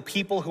struggles with other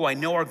people who I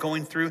know are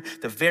going through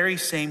the very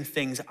same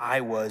things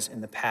I was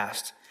in the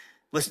past.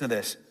 Listen to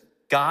this.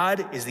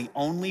 God is the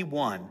only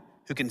one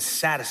who can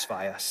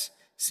satisfy us,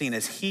 seeing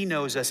as he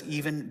knows us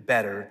even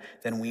better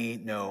than we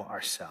know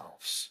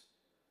ourselves.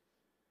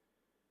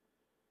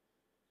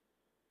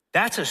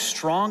 That's a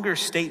stronger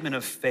statement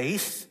of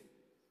faith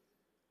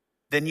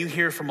than you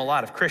hear from a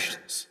lot of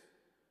Christians.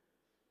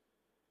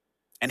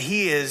 And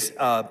he is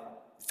a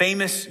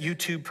famous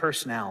YouTube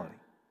personality.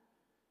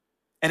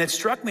 And it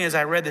struck me as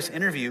I read this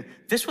interview,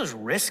 this was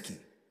risky.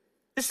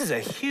 This is a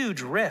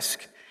huge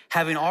risk,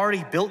 having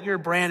already built your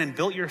brand and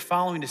built your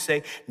following, to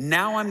say,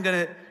 now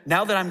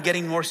that I'm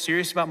getting more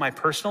serious about my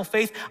personal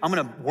faith, I'm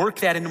gonna work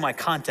that into my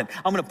content.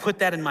 I'm gonna put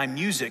that in my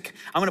music.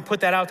 I'm gonna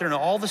put that out there in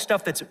all the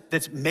stuff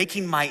that's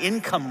making my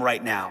income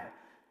right now.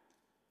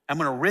 I'm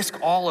gonna risk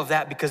all of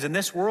that because in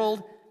this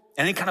world,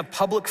 any kind of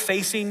public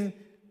facing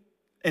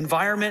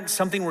environment,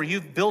 something where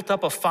you've built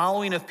up a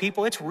following of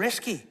people, it's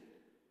risky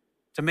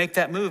to make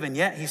that move. And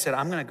yet he said,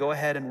 I'm gonna go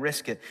ahead and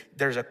risk it.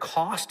 There's a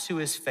cost to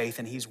his faith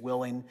and he's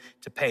willing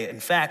to pay it.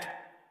 In fact,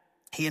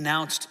 he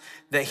announced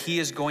that he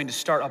is going to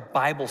start a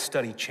Bible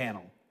study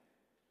channel.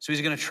 So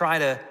he's gonna try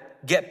to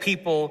get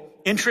people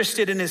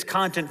interested in his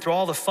content through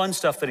all the fun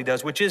stuff that he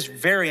does, which is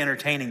very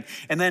entertaining.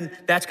 And then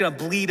that's gonna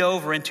bleed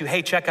over into,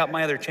 hey, check out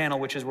my other channel,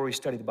 which is where we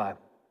study the Bible.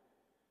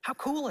 How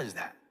cool is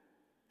that?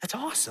 That's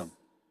awesome.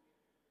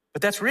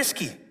 But that's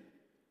risky.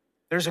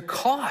 There's a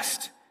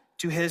cost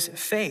to his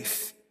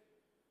faith.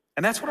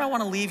 And that's what I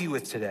want to leave you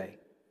with today.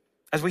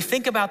 As we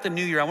think about the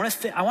new year, I want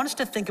us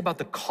to think about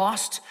the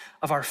cost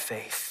of our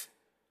faith.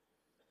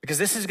 Because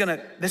this is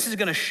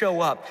gonna show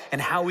up in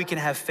how we can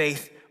have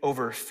faith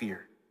over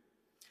fear.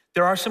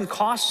 There are some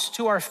costs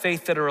to our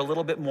faith that are a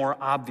little bit more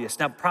obvious.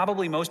 Now,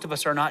 probably most of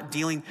us are not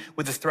dealing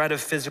with the threat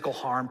of physical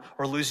harm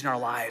or losing our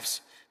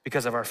lives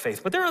because of our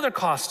faith. But there are other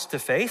costs to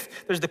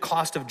faith. There's the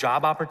cost of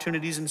job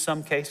opportunities in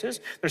some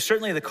cases. There's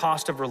certainly the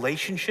cost of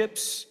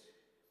relationships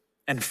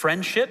and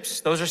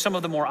friendships. Those are some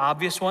of the more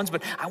obvious ones,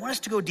 but I want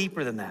us to go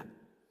deeper than that.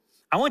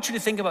 I want you to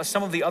think about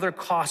some of the other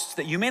costs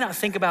that you may not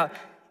think about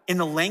in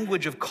the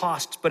language of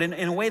costs, but in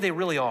a way they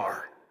really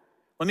are.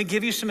 Let me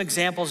give you some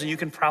examples and you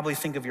can probably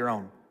think of your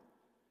own.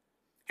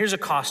 Here's a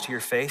cost to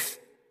your faith.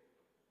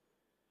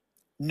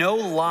 No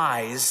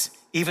lies,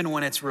 even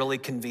when it's really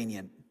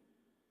convenient.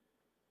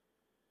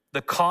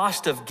 The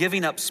cost of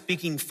giving up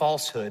speaking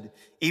falsehood,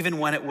 even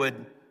when it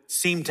would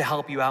seem to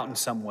help you out in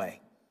some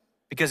way,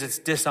 because it's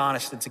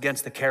dishonest, it's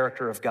against the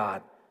character of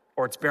God,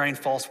 or it's bearing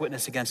false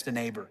witness against a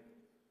neighbor.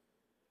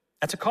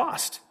 That's a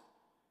cost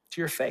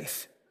to your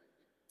faith.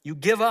 You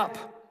give up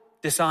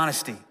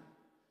dishonesty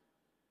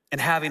and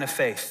having a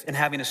faith and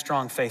having a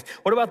strong faith.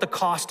 What about the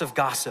cost of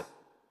gossip?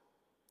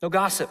 No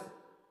gossip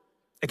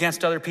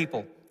against other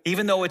people.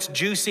 Even though it's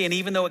juicy and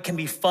even though it can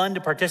be fun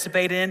to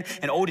participate in,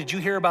 and oh, did you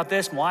hear about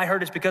this? And well, I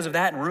heard it's because of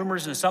that, and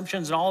rumors and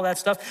assumptions and all that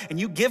stuff. And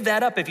you give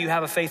that up if you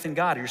have a faith in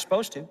God. You're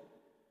supposed to.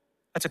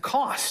 That's a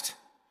cost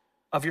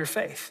of your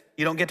faith.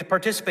 You don't get to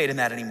participate in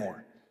that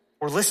anymore.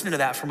 Or listen to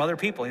that from other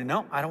people. You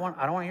know, I don't want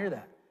to hear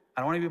that.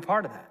 I don't want to be a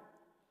part of that.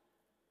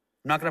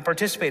 I'm not going to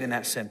participate in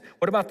that sin.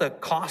 What about the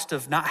cost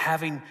of not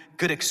having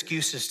good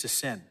excuses to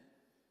sin?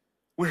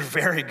 We're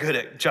very good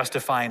at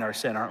justifying our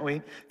sin, aren't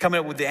we? Coming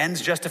up with the ends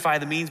justify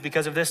the means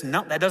because of this.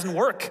 No, that doesn't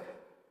work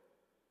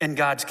in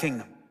God's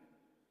kingdom.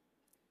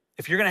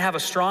 If you're gonna have a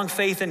strong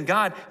faith in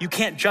God, you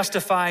can't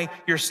justify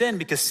your sin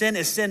because sin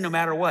is sin no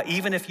matter what.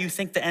 Even if you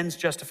think the ends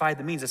justify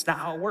the means, that's not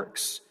how it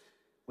works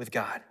with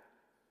God.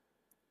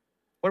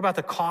 What about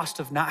the cost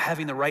of not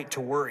having the right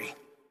to worry?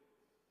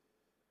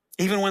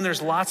 Even when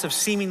there's lots of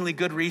seemingly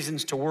good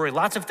reasons to worry,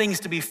 lots of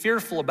things to be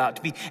fearful about,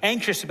 to be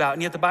anxious about,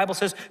 and yet the Bible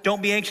says,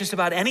 don't be anxious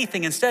about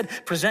anything. Instead,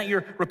 present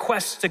your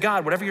requests to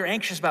God. Whatever you're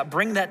anxious about,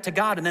 bring that to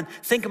God, and then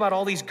think about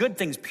all these good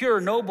things, pure,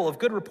 noble, of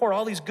good report,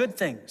 all these good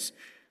things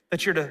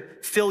that you're to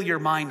fill your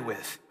mind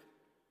with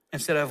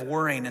instead of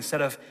worrying,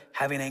 instead of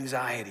having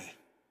anxiety.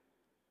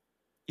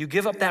 You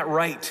give up that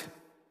right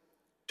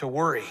to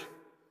worry,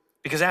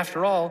 because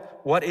after all,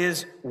 what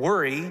is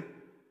worry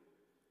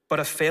but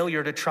a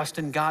failure to trust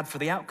in God for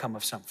the outcome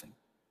of something?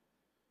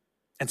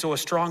 And so a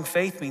strong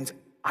faith means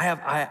I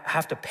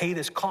have to pay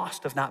this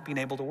cost of not being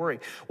able to worry.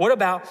 What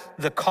about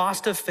the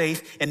cost of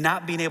faith in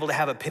not being able to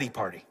have a pity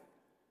party?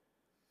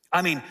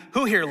 I mean,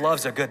 who here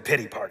loves a good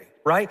pity party,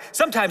 right?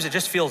 Sometimes it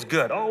just feels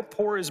good. Oh,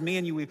 poor is me,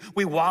 and you.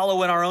 We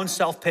wallow in our own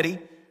self-pity.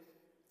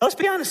 Let's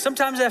be honest,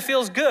 sometimes that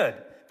feels good.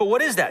 But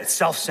what is that? It's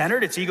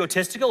self-centered, it's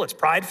egotistical, it's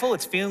prideful,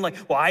 it's feeling like,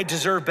 well, I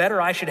deserve better,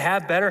 I should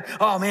have better.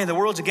 Oh man, the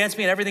world's against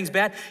me and everything's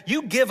bad.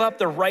 You give up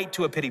the right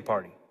to a pity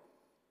party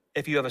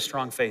if you have a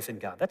strong faith in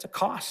God. That's a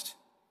cost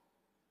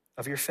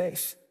of your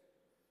faith.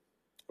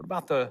 What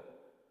about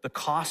the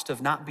cost of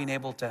not being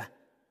able to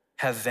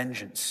have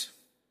vengeance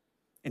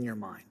in your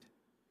mind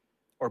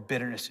or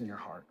bitterness in your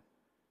heart?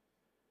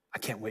 I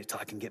can't wait till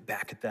I can get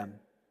back at them.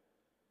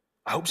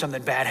 I hope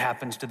something bad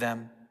happens to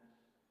them.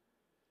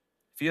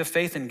 If you have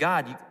faith in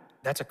God,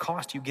 that's a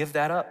cost. You give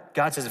that up.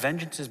 God says,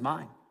 vengeance is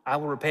mine. I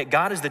will repay it.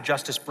 God is the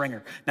justice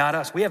bringer, not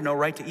us. We have no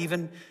right to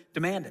even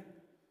demand it.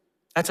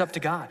 That's up to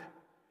God.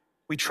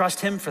 We trust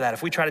him for that.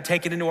 If we try to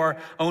take it into our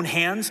own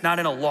hands, not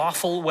in a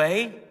lawful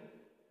way,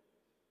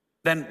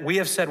 then we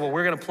have said, well,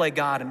 we're going to play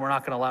God and we're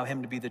not going to allow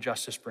him to be the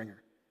justice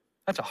bringer.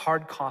 That's a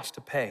hard cost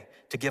to pay,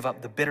 to give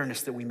up the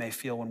bitterness that we may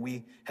feel when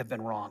we have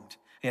been wronged.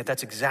 And yet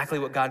that's exactly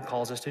what God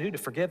calls us to do, to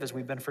forgive as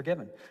we've been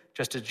forgiven,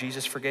 just as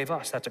Jesus forgave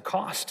us. That's a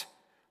cost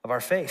of our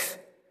faith.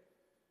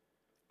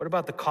 What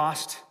about the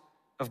cost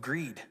of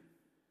greed?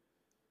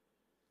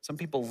 Some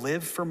people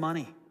live for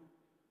money.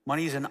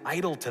 Money is an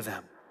idol to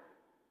them.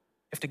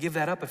 You have to give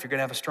that up if you're going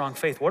to have a strong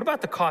faith. What about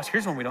the cost?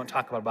 Here's one we don't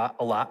talk about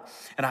a lot,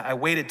 and I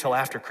waited till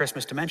after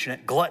Christmas to mention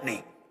it: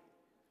 gluttony.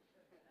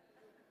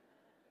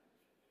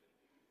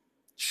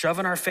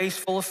 Shoving our face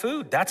full of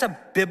food. That's a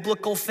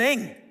biblical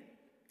thing,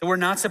 that we're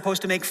not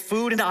supposed to make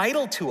food an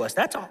idol to us.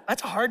 That's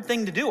a hard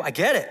thing to do. I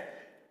get it.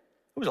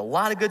 There was a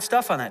lot of good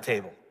stuff on that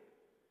table.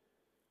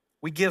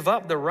 We give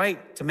up the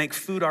right to make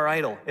food our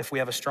idol if we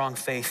have a strong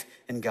faith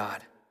in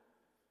God.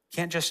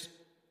 Can't just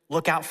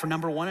look out for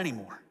number one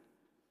anymore.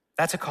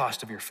 That's a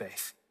cost of your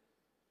faith.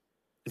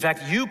 In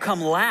fact, you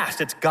come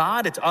last. It's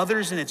God, it's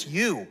others, and it's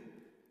you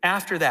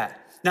after that.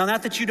 Now,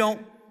 not that you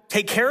don't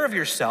take care of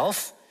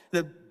yourself.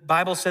 The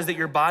Bible says that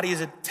your body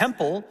is a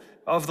temple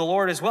of the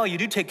Lord as well. You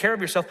do take care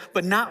of yourself,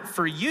 but not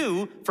for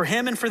you, for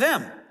him and for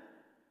them.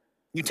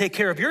 You take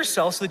care of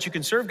yourself so that you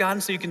can serve God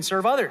and so you can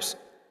serve others.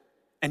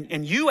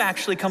 And you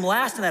actually come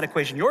last in that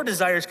equation. Your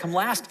desires come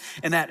last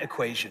in that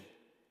equation.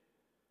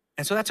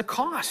 And so that's a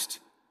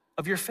cost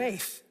of your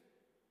faith,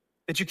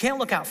 that you can't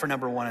look out for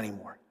number one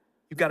anymore.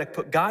 You've got to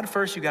put God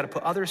first. You've got to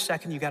put others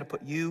second. You've got to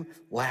put you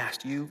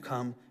last. You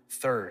come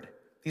third.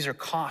 These are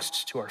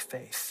costs to our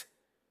faith.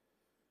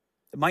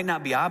 It might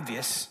not be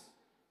obvious.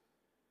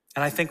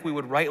 And I think we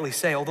would rightly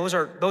say, oh, those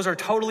are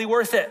totally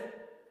worth it.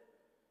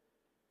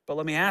 But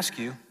let me ask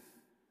you,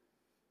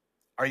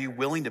 are you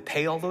willing to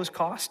pay all those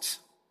costs?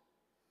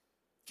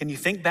 Can you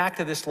think back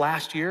to this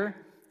last year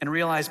and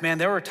realize, man,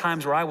 there were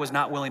times where I was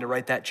not willing to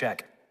write that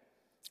check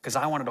because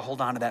I wanted to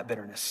hold on to that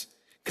bitterness,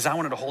 because I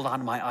wanted to hold on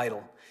to my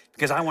idol,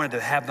 because I wanted to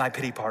have my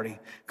pity party,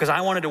 because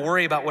I wanted to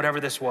worry about whatever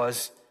this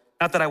was.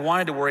 Not that I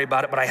wanted to worry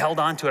about it, but I held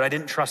on to it. I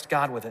didn't trust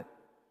God with it.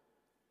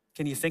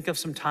 Can you think of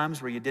some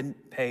times where you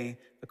didn't pay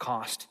the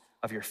cost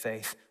of your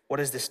faith? What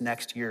is this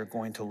next year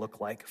going to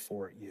look like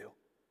for you?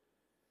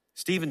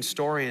 Stephen's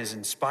story is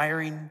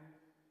inspiring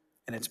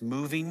and it's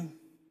moving.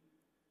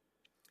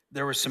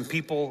 There were some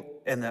people,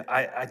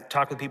 I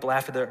talked with people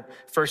after the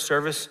first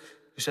service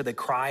who said they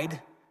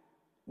cried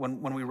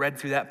when we read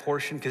through that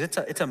portion, because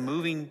it's a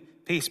moving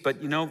piece.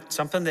 But you know,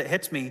 something that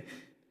hits me,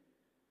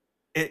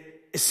 it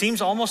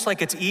seems almost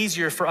like it's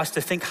easier for us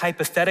to think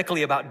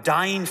hypothetically about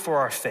dying for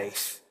our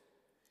faith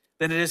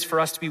than it is for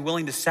us to be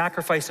willing to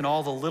sacrifice in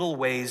all the little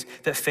ways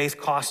that faith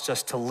costs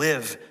us to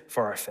live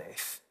for our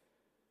faith.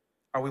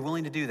 Are we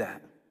willing to do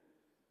that?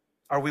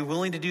 Are we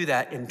willing to do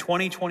that in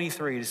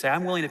 2023, to say,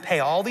 I'm willing to pay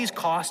all these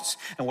costs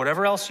and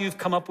whatever else you've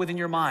come up with in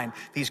your mind,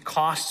 these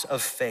costs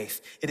of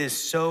faith? It is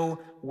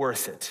so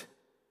worth it,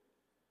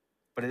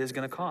 but it is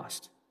going to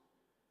cost.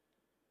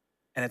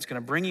 And it's going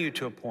to bring you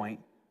to a point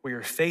where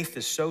your faith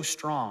is so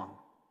strong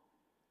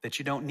that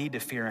you don't need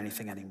to fear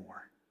anything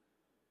anymore.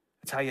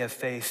 That's how you have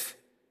faith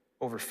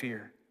over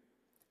fear.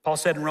 Paul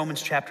said in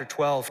Romans chapter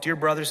 12, dear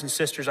brothers and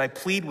sisters, I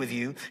plead with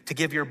you to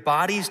give your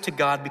bodies to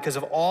God because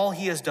of all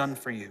he has done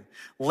for you.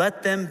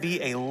 Let them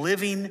be a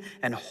living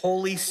and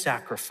holy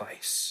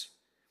sacrifice,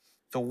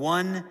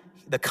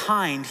 the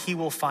kind he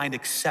will find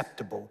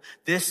acceptable.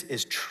 This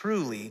is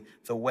truly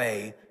the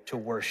way to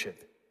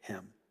worship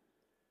him.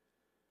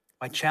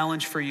 My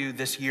challenge for you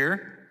this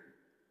year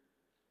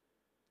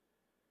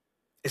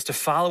is to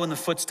follow in the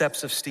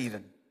footsteps of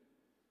Stephen,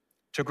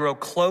 to grow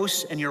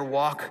close in your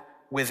walk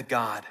with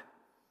God,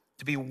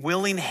 to be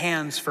willing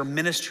hands for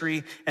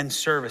ministry and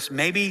service.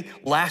 Maybe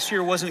last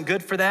year wasn't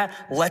good for that.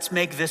 Let's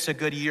make this a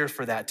good year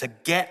for that, to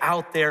get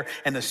out there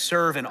and to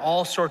serve in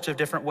all sorts of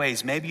different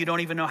ways. Maybe you don't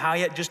even know how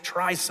yet, just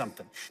try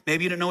something.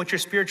 Maybe you don't know what your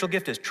spiritual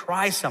gift is.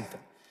 Try something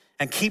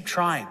and keep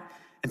trying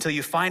until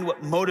you find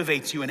what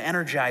motivates you and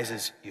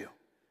energizes you.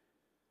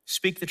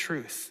 Speak the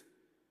truth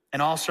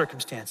in all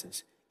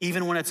circumstances,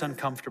 even when it's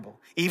uncomfortable,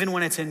 even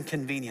when it's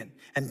inconvenient.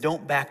 And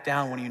don't back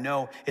down when you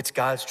know it's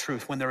God's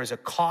truth, when there is a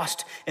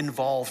cost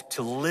involved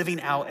to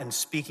living out and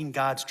speaking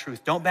God's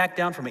truth. Don't back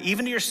down from it,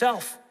 even to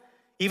yourself,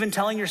 even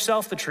telling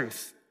yourself the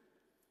truth.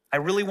 I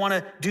really want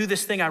to do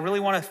this thing. I really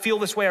want to feel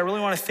this way. I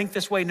really want to think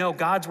this way. No,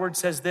 God's word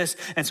says this,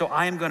 and so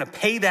I am going to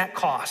pay that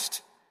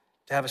cost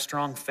to have a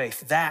strong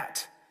faith.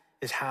 That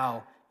is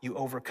how you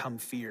overcome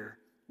fear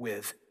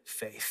with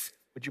faith.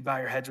 Would you bow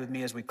your heads with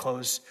me as we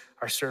close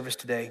our service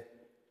today?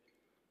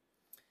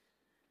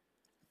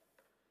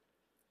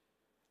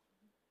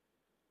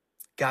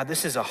 God,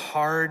 this is a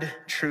hard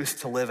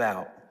truth to live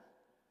out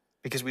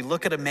because we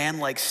look at a man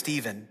like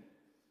Stephen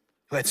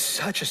who had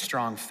such a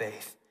strong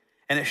faith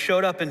and it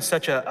showed up in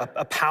such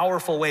a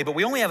powerful way, but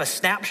we only have a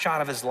snapshot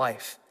of his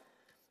life.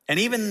 And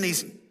even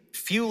these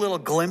few little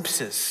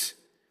glimpses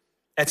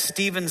at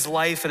Stephen's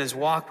life and his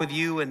walk with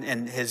you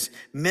and his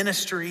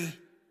ministry and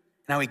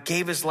how he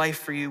gave his life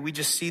for you, we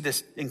just see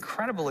this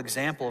incredible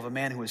example of a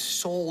man who was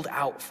sold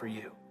out for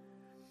you.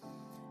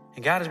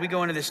 And God, as we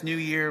go into this new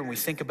year and we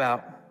think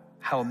about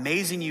how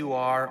amazing you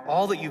are,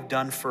 all that you've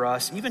done for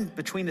us, even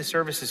between the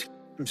services,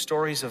 some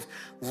stories of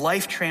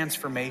life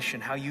transformation,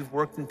 how you've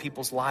worked in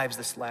people's lives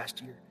this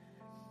last year.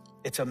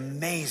 It's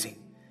amazing.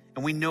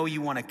 And we know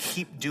you want to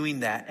keep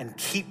doing that and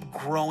keep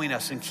growing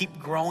us and keep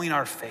growing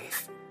our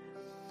faith.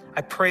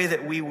 I pray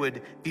that we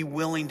would be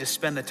willing to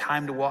spend the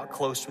time to walk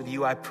close with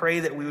you. I pray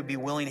that we would be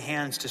willing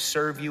hands to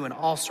serve you in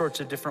all sorts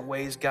of different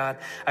ways, God.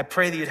 I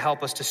pray that you'd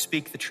help us to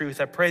speak the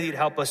truth. I pray that you'd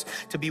help us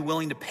to be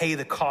willing to pay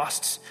the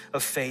costs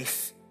of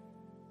faith.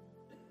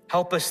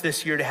 Help us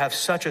this year to have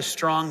such a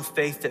strong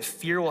faith that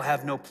fear will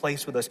have no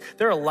place with us.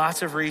 There are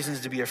lots of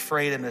reasons to be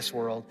afraid in this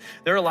world.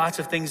 There are lots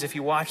of things, if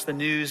you watch the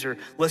news or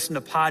listen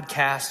to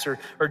podcasts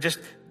or just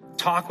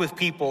talk with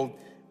people,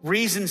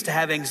 reasons to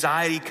have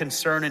anxiety,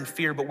 concern, and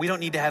fear, but we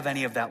don't need to have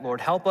any of that, Lord.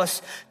 Help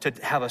us to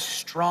have a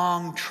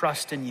strong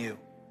trust in you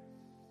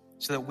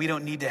so that we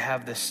don't need to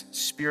have this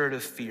spirit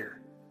of fear,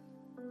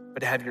 but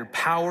to have your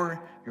power,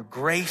 your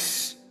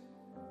grace,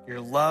 your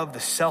love,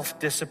 the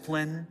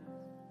self-discipline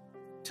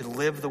to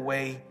live the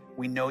way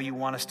we know you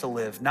want us to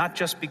live, not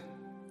just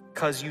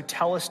because you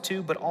tell us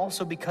to, but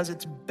also because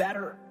it's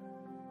better.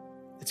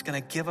 It's going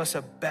to give us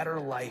a better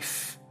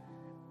life.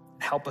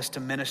 Help us to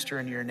minister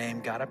in your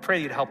name, God. I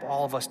pray you'd help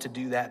all of us to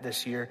do that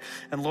this year.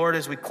 And Lord,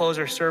 as we close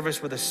our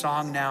service with a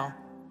song now,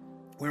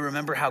 we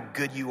remember how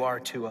good you are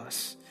to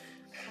us.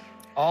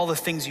 All the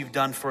things you've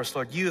done for us,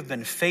 Lord. You have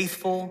been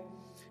faithful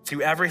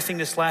through everything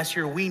this last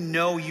year. We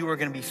know you are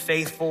going to be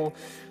faithful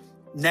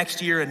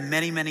next year and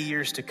many, many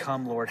years to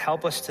come, Lord.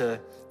 Help us to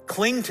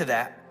cling to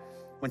that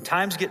when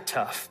times get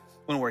tough,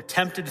 when we're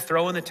tempted to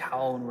throw in the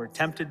towel, when we're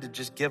tempted to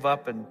just give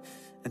up and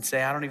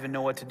say, I don't even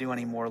know what to do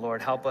anymore,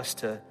 Lord. Help us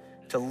to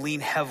lean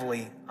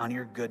heavily on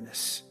your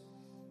goodness.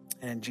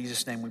 And in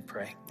Jesus' name we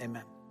pray,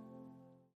 amen.